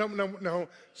 Now,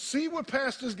 see what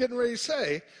Pastor's getting ready to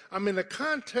say. I'm in the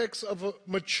context of a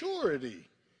maturity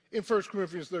in 1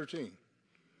 Corinthians 13.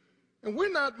 And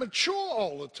we're not mature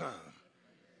all the time.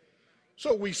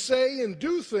 So we say and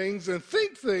do things and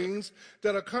think things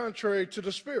that are contrary to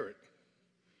the Spirit.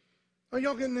 Are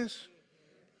y'all getting this?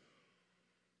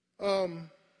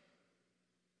 Man.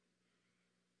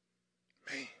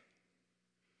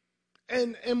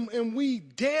 And we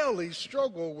daily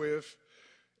struggle with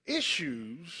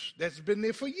issues that's been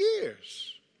there for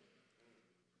years.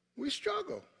 We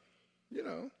struggle, you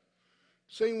know.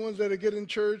 Same ones that get in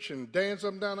church and dance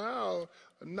up and down the aisle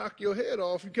and knock your head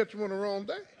off. You catch them on the wrong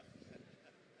day.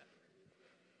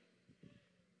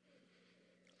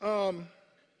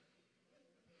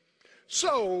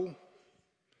 So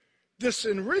this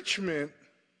enrichment,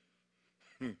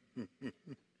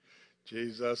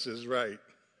 Jesus is right.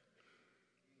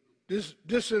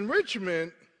 This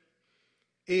enrichment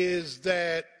is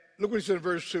that, look what he said in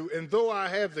verse 2, and though I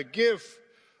have the gift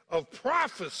of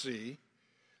prophecy,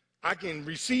 I can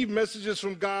receive messages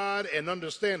from God and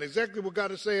understand exactly what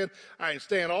God is saying. I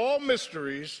understand all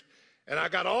mysteries, and I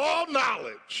got all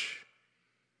knowledge,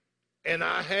 and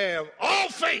I have all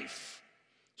faith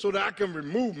so that I can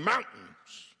remove mountains.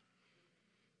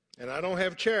 And I don't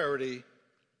have charity,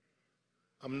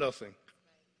 I'm nothing.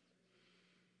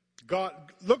 God,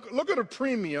 look at the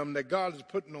premium that God is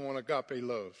putting on agape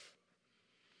love.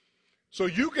 So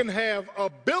you can have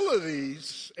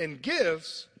abilities and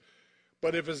gifts,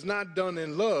 but if it's not done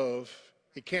in love,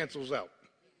 it cancels out.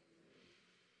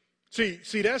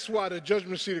 See, that's why the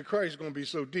judgment seat of Christ is going to be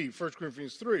so deep. 1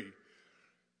 Corinthians 3.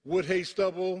 Wood, hay,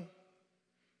 stubble,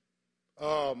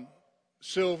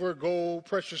 silver, gold,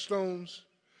 precious stones.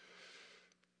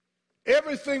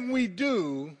 Everything we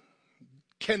do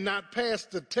cannot pass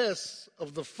the test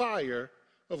of the fire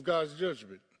of God's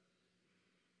judgment.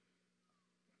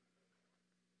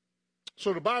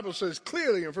 So the Bible says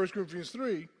clearly in 1 Corinthians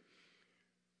 3,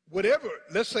 whatever,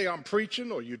 let's say I'm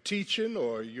preaching or you're teaching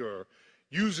or you're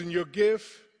using your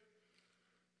gift,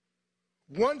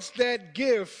 once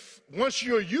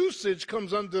your usage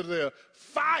comes under the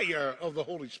fire of the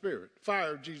Holy Spirit,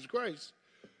 fire of Jesus Christ,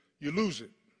 you lose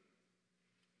it.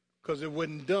 Because it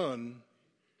wasn't done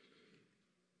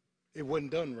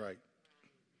right.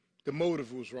 The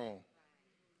motive was wrong.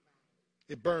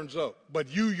 It burns up. But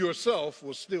you yourself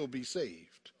will still be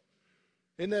saved.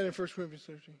 Isn't that in 1 Corinthians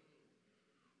 13?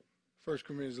 1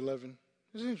 Corinthians 11.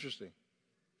 It's interesting.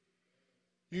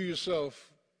 You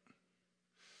yourself,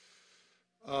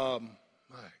 my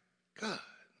God.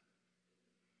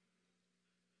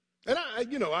 And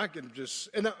I can just,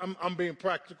 and I'm being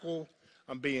practical.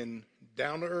 I'm being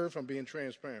down to earth. I'm being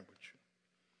transparent with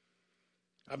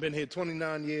you. I've been here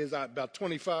 29 years. About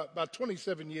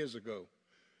 27 years ago,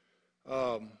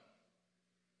 a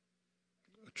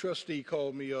trustee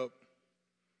called me up.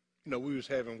 We was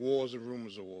having wars and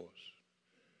rumors of wars.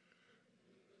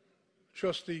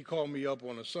 Trustee called me up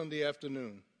on a Sunday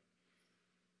afternoon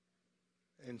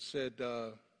and said,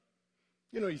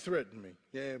 he threatened me.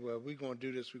 Yeah, well, we're going to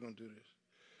do this, we're going to do this.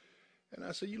 And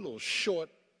I said, you little short,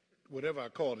 whatever I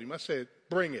called him. I said,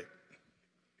 bring it.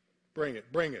 Bring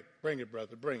it,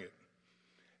 brother, bring it.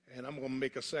 And I'm going to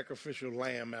make a sacrificial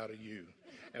lamb out of you.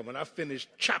 And when I finish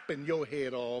chopping your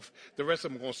head off, the rest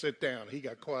of them are going to sit down. He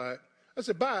got quiet. I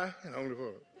said, bye. And I'm going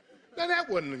to Now, that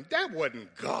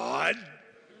wasn't God.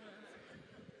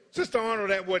 Sister Arnold,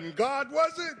 that wasn't God,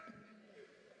 was it?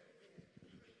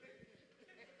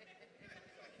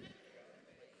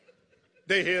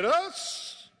 They hit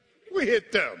us, we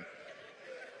hit them.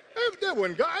 That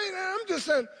wasn't God. I'm just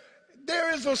saying,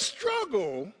 there is a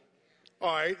struggle.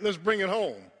 All right, let's bring it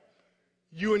home.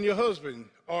 You and your husband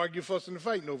argue, fussing, and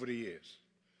fighting over the years.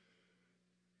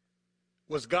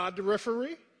 Was God the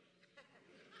referee?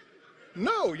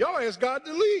 No, y'all asked God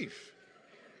to leave.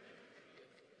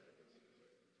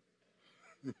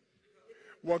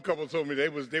 One couple told me they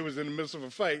was in the midst of a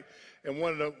fight, and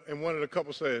one of the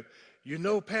couple said,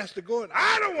 Pastor Gordon,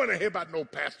 I don't want to hear about no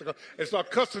Pastor Gordon, and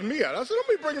start cussing me out. I said, don't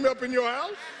be bringing me up in your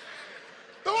house.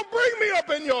 Don't bring me up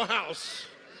in your house.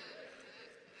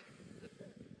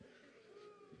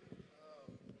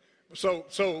 So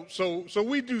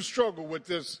we do struggle with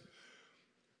this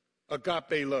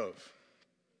agape love.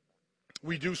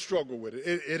 We do struggle with it.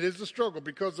 It is a struggle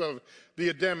because of the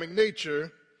Adamic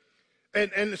nature.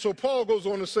 And so Paul goes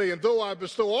on to say, and though I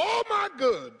bestow all my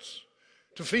goods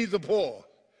to feed the poor.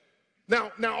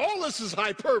 Now all this is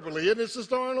hyperbole, isn't it,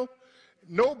 Sister Arnold?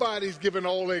 Nobody's giving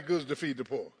all their goods to feed the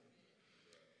poor.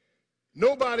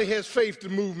 Nobody has faith to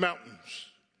move mountains.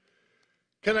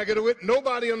 Can I get a witness?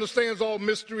 Nobody understands all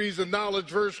mysteries and knowledge,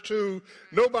 verse 2.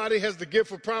 Nobody has the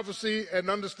gift of prophecy and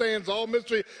understands all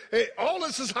mystery. Hey, all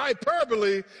this is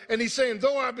hyperbole, and he's saying,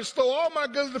 though I bestow all my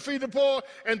goods to feed the poor,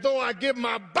 and though I give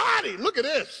my body, look at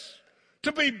this,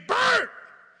 to be burnt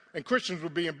and Christians were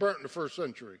being burnt in the first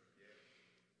century,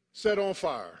 set on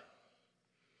fire,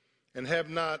 and have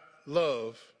not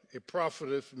love, it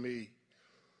profiteth me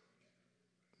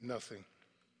nothing.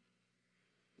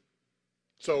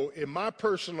 So in my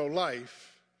personal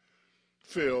life,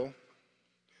 Phil,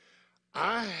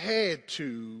 I had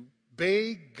to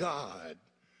beg God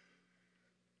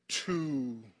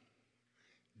to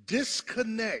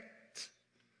disconnect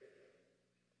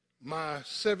my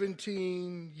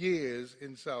 17 years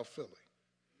in South Philly.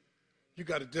 You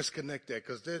got to disconnect that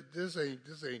because this ain't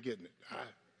getting it.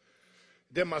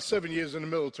 Then my 7 years in the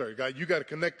military, God, you got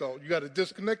to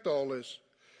disconnect all this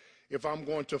if I'm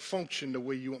going to function the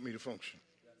way you want me to function.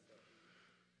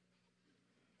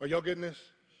 Are y'all getting this?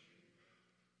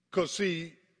 Because,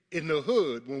 see, in the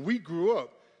hood, when we grew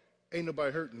up, ain't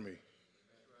nobody hurting me.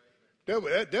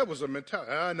 That was a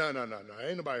mentality. No,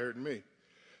 ain't nobody hurting me.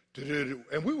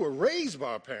 And we were raised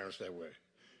by our parents that way.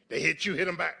 They hit you, hit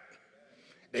them back.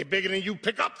 They bigger than you,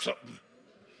 pick up something.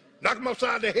 Knock them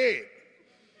upside the head.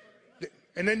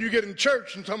 And then you get in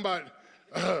church and somebody,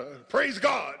 praise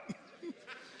God.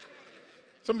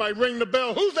 Somebody ring the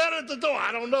bell. Who's that at the door?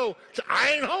 I don't know.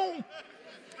 I ain't home.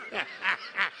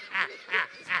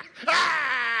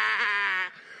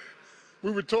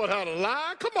 We were taught how to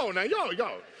lie. Come on now, y'all.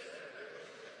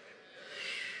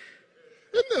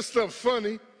 Isn't this stuff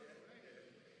funny?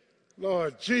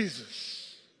 Lord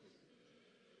Jesus.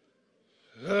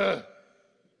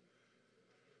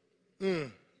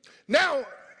 Now,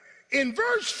 in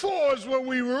verse 4 is where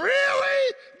we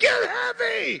really get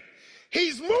heavy.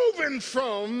 He's moving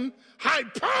from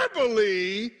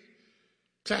hyperbole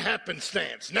to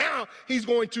happenstance. Now he's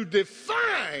going to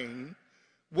define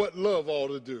what love ought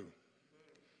to do.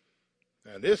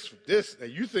 Now now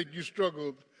you think you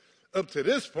struggled up to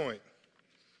this point,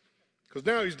 because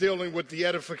now he's dealing with the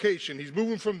edification. He's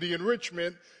moving from the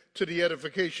enrichment to the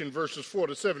edification, verses 4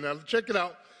 to 7. Now check it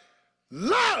out.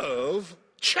 Love,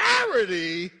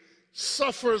 charity,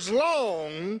 suffers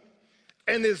long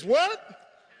and is what?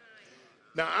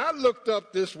 Now I looked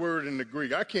up this word in the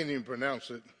Greek. I can't even pronounce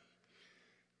it.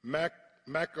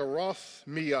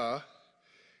 Makarothmia.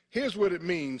 Here's what it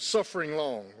means, suffering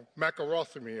long.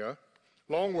 Makarothmia,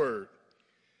 long word.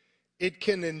 It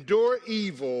can endure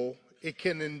evil. It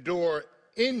can endure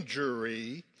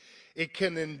injury. It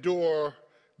can endure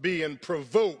being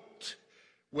provoked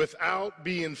without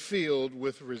being filled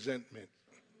with resentment.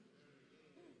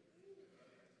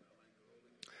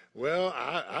 Well,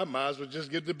 I might as well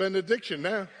just give the benediction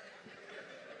now.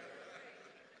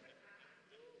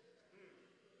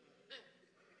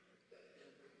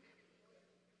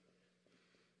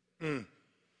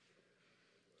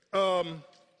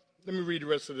 Let me read the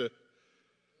rest of the.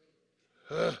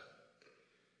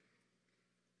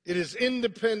 It is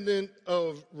independent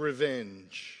of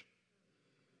revenge.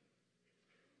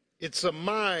 It's a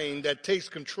mind that takes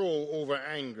control over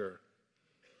anger.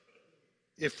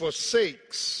 It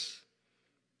forsakes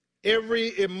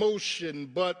every emotion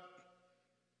but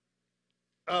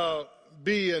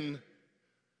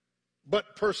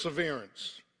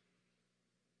perseverance.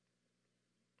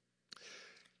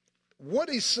 What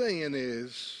he's saying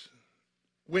is,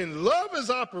 when love is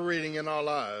operating in our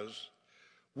lives,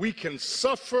 we can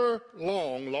suffer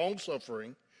long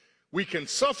suffering. We can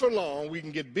suffer long. We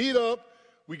can get beat up.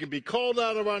 We can be called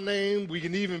out of our name. We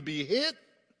can even be hit.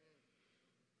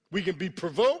 We can be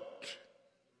provoked.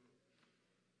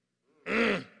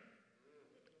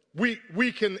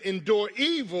 We can endure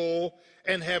evil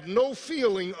and have no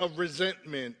feeling of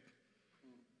resentment.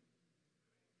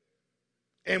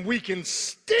 And we can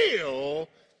still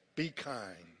be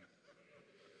kind.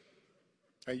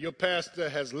 And your pastor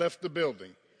has left the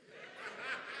building.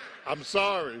 I'm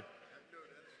sorry.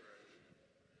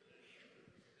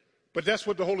 But that's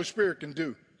what the Holy Spirit can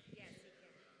do.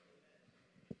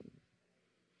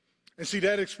 And see,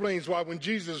 that explains why when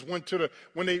Jesus went to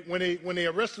when they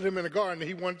arrested him in the garden,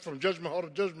 he went from judgment hall to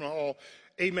judgment hall,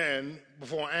 amen,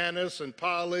 before Annas and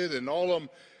Pilate and all of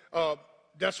them.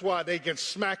 That's why they can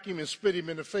smack him and spit him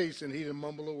in the face and he didn't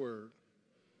mumble a word.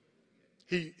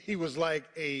 He was like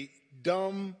a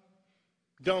dumb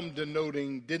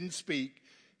denoting, didn't speak.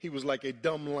 He was like a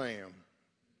dumb lamb,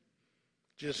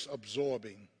 just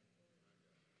absorbing.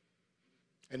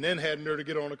 And then had nerve to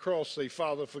get on the cross, say,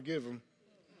 Father, forgive him.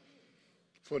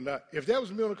 For not, if that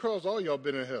was me on the cross, all y'all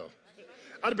been in hell.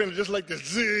 I'd have been just like this,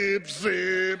 zip,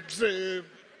 zip, zip.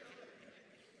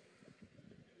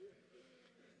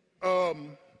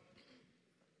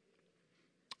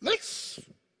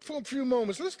 For a few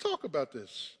moments, let's talk about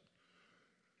this.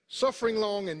 Suffering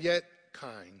long and yet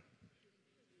kind.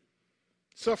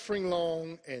 Suffering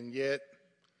long and yet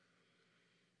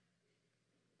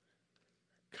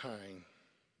kind.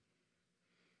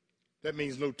 That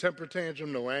means no temper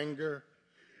tantrum, no anger,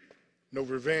 no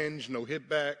revenge, no hit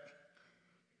back,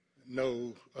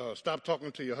 no stop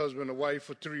talking to your husband or wife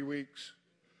for 3 weeks.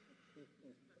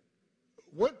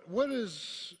 What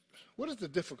is the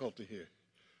difficulty here?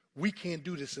 We can't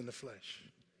do this in the flesh.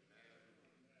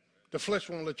 The flesh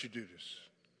won't let you do this.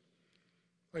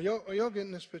 Are y'all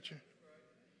getting this picture?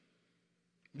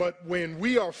 But when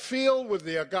we are filled with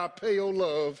the agapeo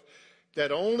love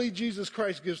that only Jesus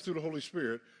Christ gives through the Holy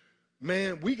Spirit,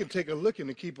 man, we can take a licking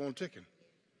and keep on ticking.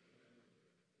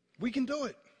 We can do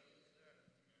it.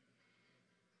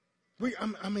 We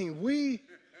can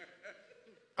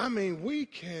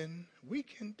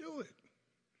do it.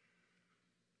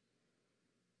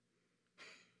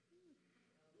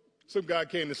 Some guy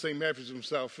came to St. Matthews from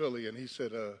South Philly, and he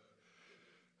said,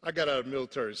 I got out of the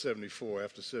military in 74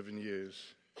 after 7 years.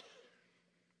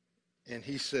 And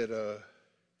he said,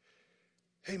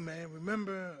 hey, man,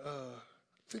 remember, I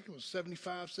think it was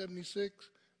 75, 76?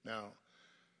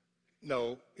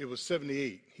 No, it was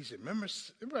 78. He said, remember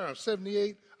around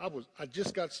 78? I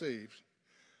just got saved.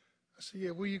 I said,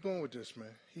 yeah, where you going with this,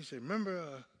 man? He said,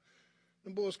 remember the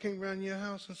boys came around your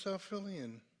house in South Philly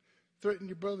and threatened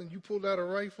your brother and you pulled out a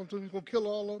rifle and told him you were going to kill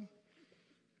all of them?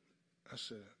 I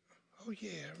said, oh, yeah,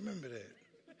 I remember that.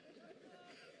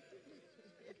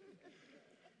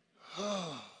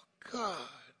 Oh, God.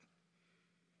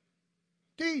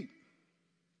 Deep.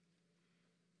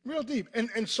 Real deep.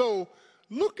 And so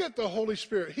look at the Holy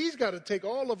Spirit. He's got to take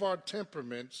all of our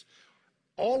temperaments,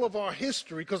 all of our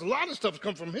history, because a lot of stuff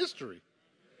comes from history.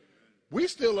 We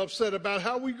still upset about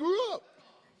how we grew up.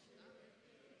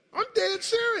 I'm dead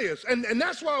serious. And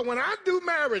that's why when I do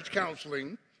marriage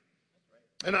counseling,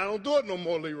 and I don't do it no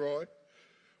more, Leroy,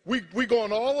 we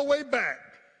going all the way back.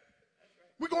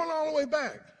 We're going all the way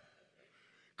back.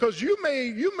 Because you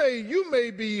may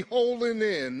be holding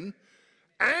in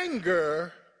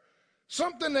anger,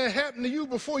 something that happened to you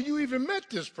before you even met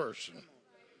this person.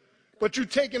 But you're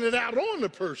taking it out on the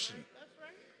person.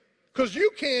 Because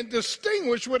you can't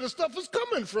distinguish where the stuff is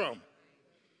coming from.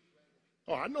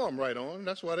 Oh, I know I'm right on.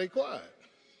 That's why they quiet.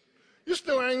 You're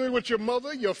still angry with your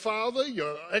mother, your father,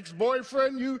 your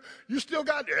ex-boyfriend. You still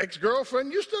got your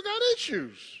ex-girlfriend. You still got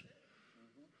issues.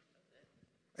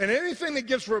 And anything that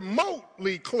gets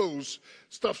remotely close,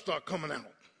 stuff start coming out.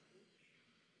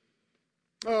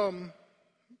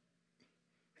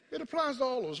 It applies to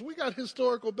all of us. We got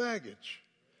historical baggage.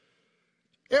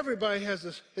 Everybody has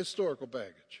this historical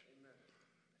baggage.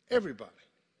 Everybody.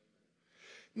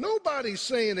 Nobody's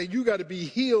saying that you got to be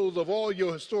healed of all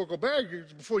your historical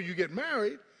baggage before you get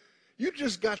married. You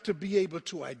just got to be able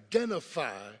to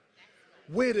identify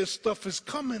where this stuff is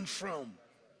coming from.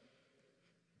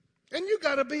 And you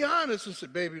got to be honest and say,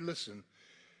 baby, listen,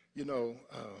 I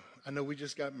know we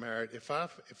just got married. If I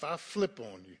flip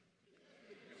on you,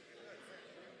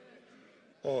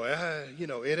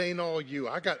 it ain't all you.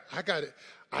 I got it.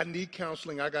 I need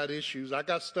counseling. I got issues. I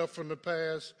got stuff from the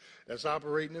past that's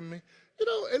operating in me.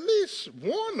 At least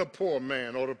warn the poor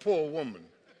man or the poor woman.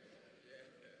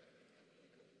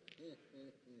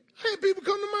 I had people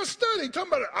come to my study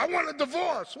talking about, I want a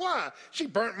divorce. Why? She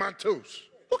burnt my toast.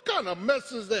 What kind of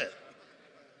mess is that?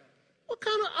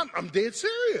 I'm dead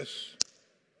serious.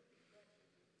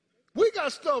 We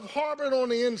got stuff harbored on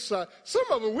the inside. Some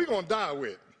of it we're going to die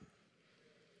with.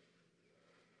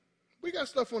 We got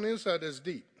stuff on the inside that's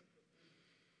deep.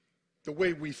 The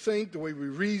way we think, the way we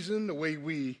reason, the way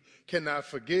we cannot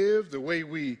forgive, the way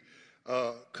we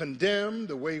condemn,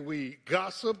 the way we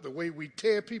gossip, the way we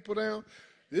tear people down.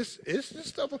 This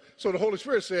stuff. So the Holy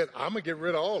Spirit said, I'm going to get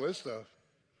rid of all this stuff.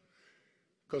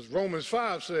 Because Romans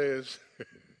 5 says,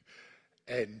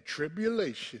 and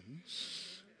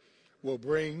tribulations will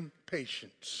bring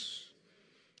patience.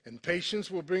 And patience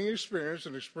will bring experience,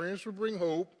 and experience will bring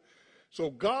hope.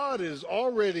 So God is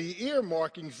already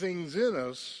earmarking things in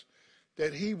us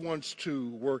that he wants to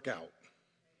work out.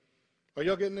 Are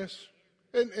y'all getting this?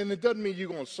 And it doesn't mean you're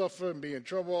going to suffer and be in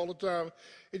trouble all the time.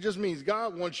 It just means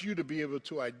God wants you to be able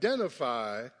to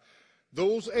identify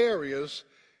those areas.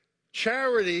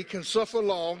 Charity can suffer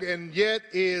long and yet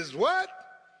is what?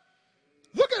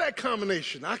 Look at that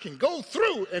combination. I can go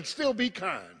through and still be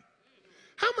kind.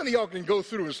 How many of y'all can go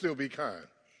through and still be kind?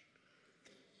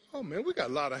 Oh, man, we got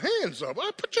a lot of hands up.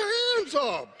 Put your hands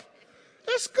up.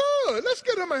 That's good. Let's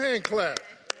give them a hand clap.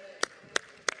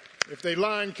 If they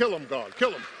lying, kill them, God.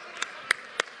 Kill them.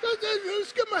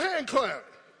 Let's give them a hand clap.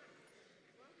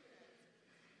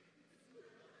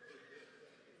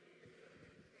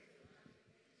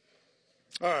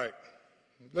 All right.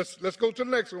 Let's go to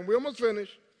the next one. We almost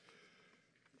finished.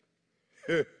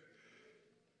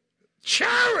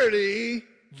 charity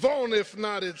vaunteth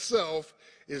not itself,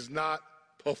 is not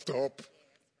puffed up.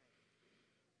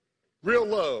 Real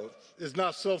love is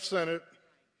not self-centered.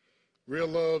 Real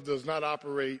love does not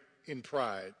operate in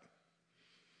pride.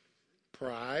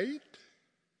 Pride.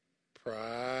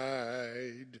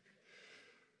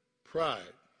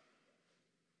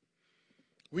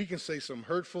 We can say some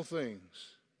hurtful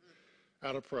things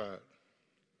out of pride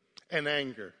and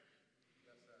anger.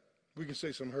 We can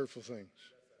say some hurtful things.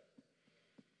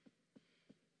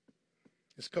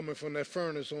 It's coming from that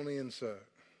furnace on the inside.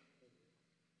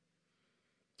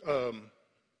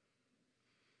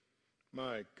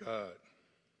 My God.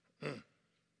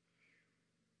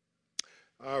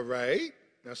 All right.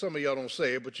 Now, some of y'all don't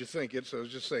say it, but you think it, so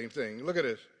it's just the same thing. Look at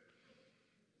this.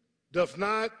 Doth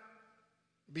not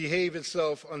behave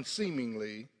itself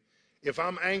unseemingly. If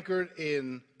I'm anchored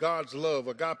in God's love,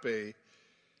 agape,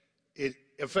 it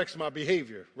affects my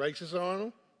behavior. Right, Sister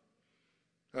Arnold?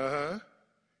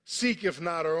 Seeketh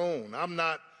not her own. I'm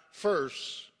not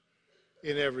first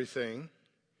in everything.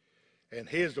 And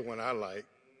here's the one I like.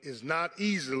 Is not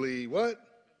easily, what?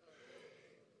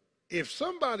 If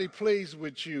somebody plays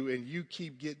with you and you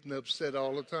keep getting upset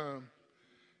all the time,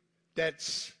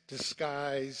 that's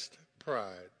disguised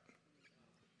pride.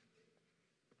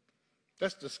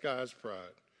 That's disguised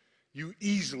pride. You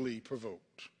easily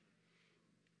provoked.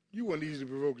 You weren't easily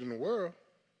provoked in the world.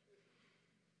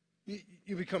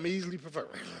 You become easily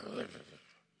provoked.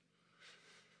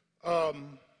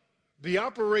 The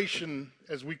operation,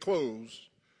 as we close,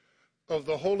 of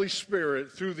the Holy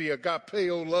Spirit through the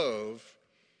agapeo love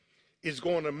is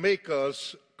going to make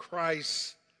us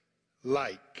Christ-like.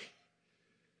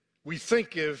 We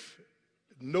thinketh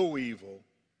no evil.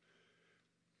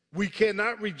 We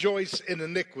cannot rejoice in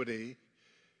iniquity,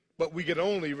 but we can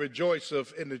only rejoice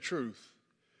in the truth.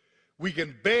 We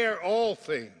can bear all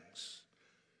things,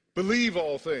 believe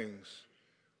all things,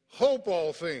 hope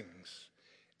all things,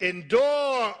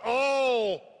 endure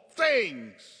all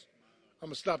things. I'm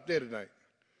going to stop there tonight.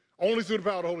 Only through the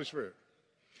power of the Holy Spirit.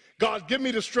 God, give me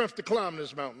the strength to climb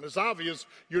this mountain. It's obvious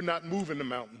you're not moving the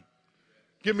mountain.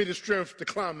 Give me the strength to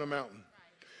climb the mountain.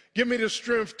 Give me the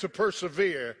strength to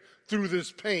persevere through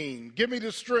this pain. Give me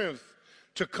the strength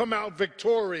to come out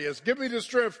victorious. Give me the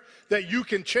strength that you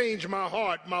can change my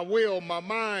heart, my will, my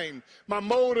mind, my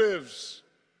motives,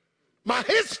 my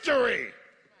history.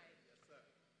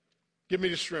 Give me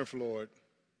the strength, Lord.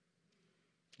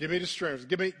 Give me the strength.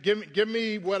 Give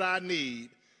me what I need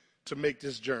to make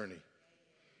this journey.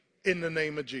 In the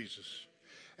name of Jesus.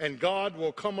 And God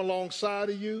will come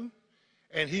alongside of you,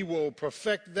 and he will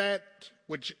perfect that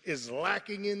which is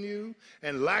lacking in you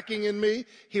and lacking in me.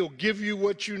 He'll give you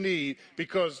what you need,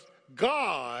 because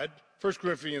God, 1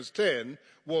 Corinthians 10,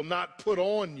 will not put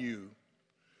on you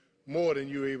more than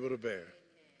you're able to bear.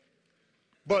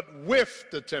 But with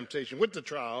the temptation, with the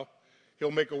trial, he'll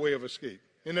make a way of escape.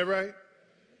 Isn't that right?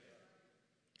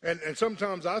 And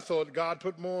sometimes I thought God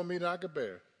put more on me than I could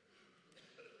bear.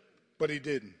 But he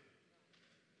didn't.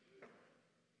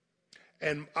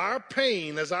 And our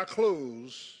pain, as I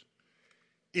close,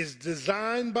 is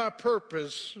designed by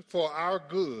purpose for our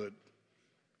good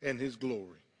and his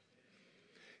glory.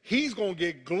 He's going to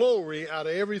get glory out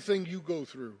of everything you go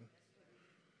through.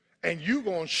 And you're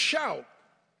going to shout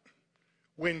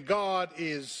when God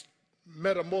is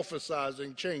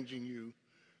metamorphosizing, changing you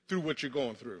through what you're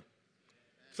going through.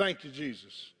 Thank you,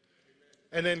 Jesus.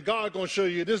 And then God going to show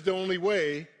you this is the only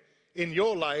way in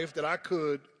your life that I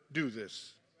could do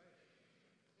this.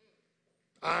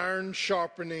 Iron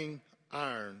sharpening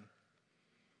iron.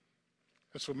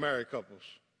 That's for married couples.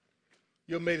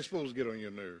 Your mate is supposed to get on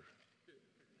your nerve.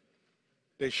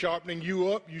 They're sharpening you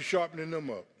up, you sharpening them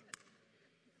up.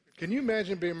 Can you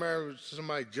imagine being married to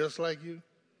somebody just like you?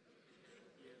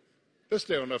 Let's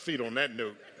stay on our feet on that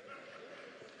note.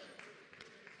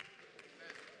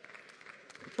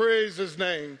 Praise his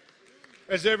name.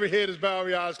 As every head is bowed,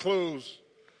 your eyes closed.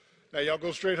 Now, y'all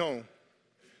go straight home.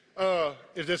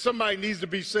 If there's somebody who needs to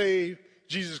be saved,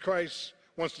 Jesus Christ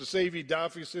wants to save you,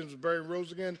 died for your sins, was buried, and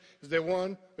rose again. Is there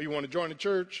one? Or you want to join the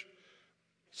church?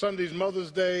 Sunday's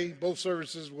Mother's Day. Both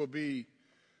services will be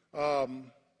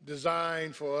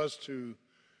designed for us to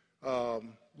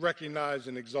recognize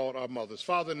and exalt our mothers.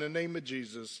 Father, in the name of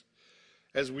Jesus,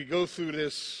 as we go through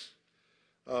this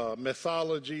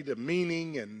mythology, the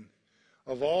meaning and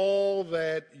of all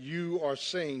that you are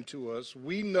saying to us,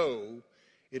 we know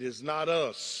it is not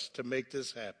us to make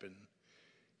this happen.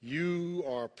 You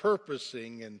are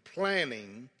purposing and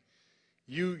planning.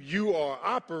 You are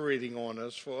operating on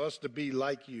us for us to be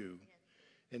like you.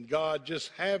 And God,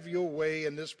 just have your way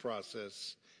in this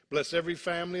process. Bless every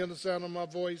family on the sound of my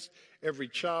voice, every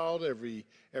child, every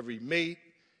mate,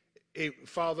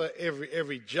 Father,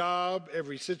 every job,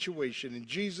 every situation. In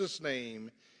Jesus'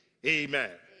 name, amen.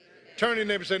 Turn to your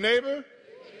neighbor and say, neighbor,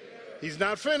 he's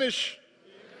not finished.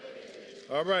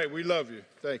 All right, we love you.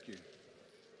 Thank you.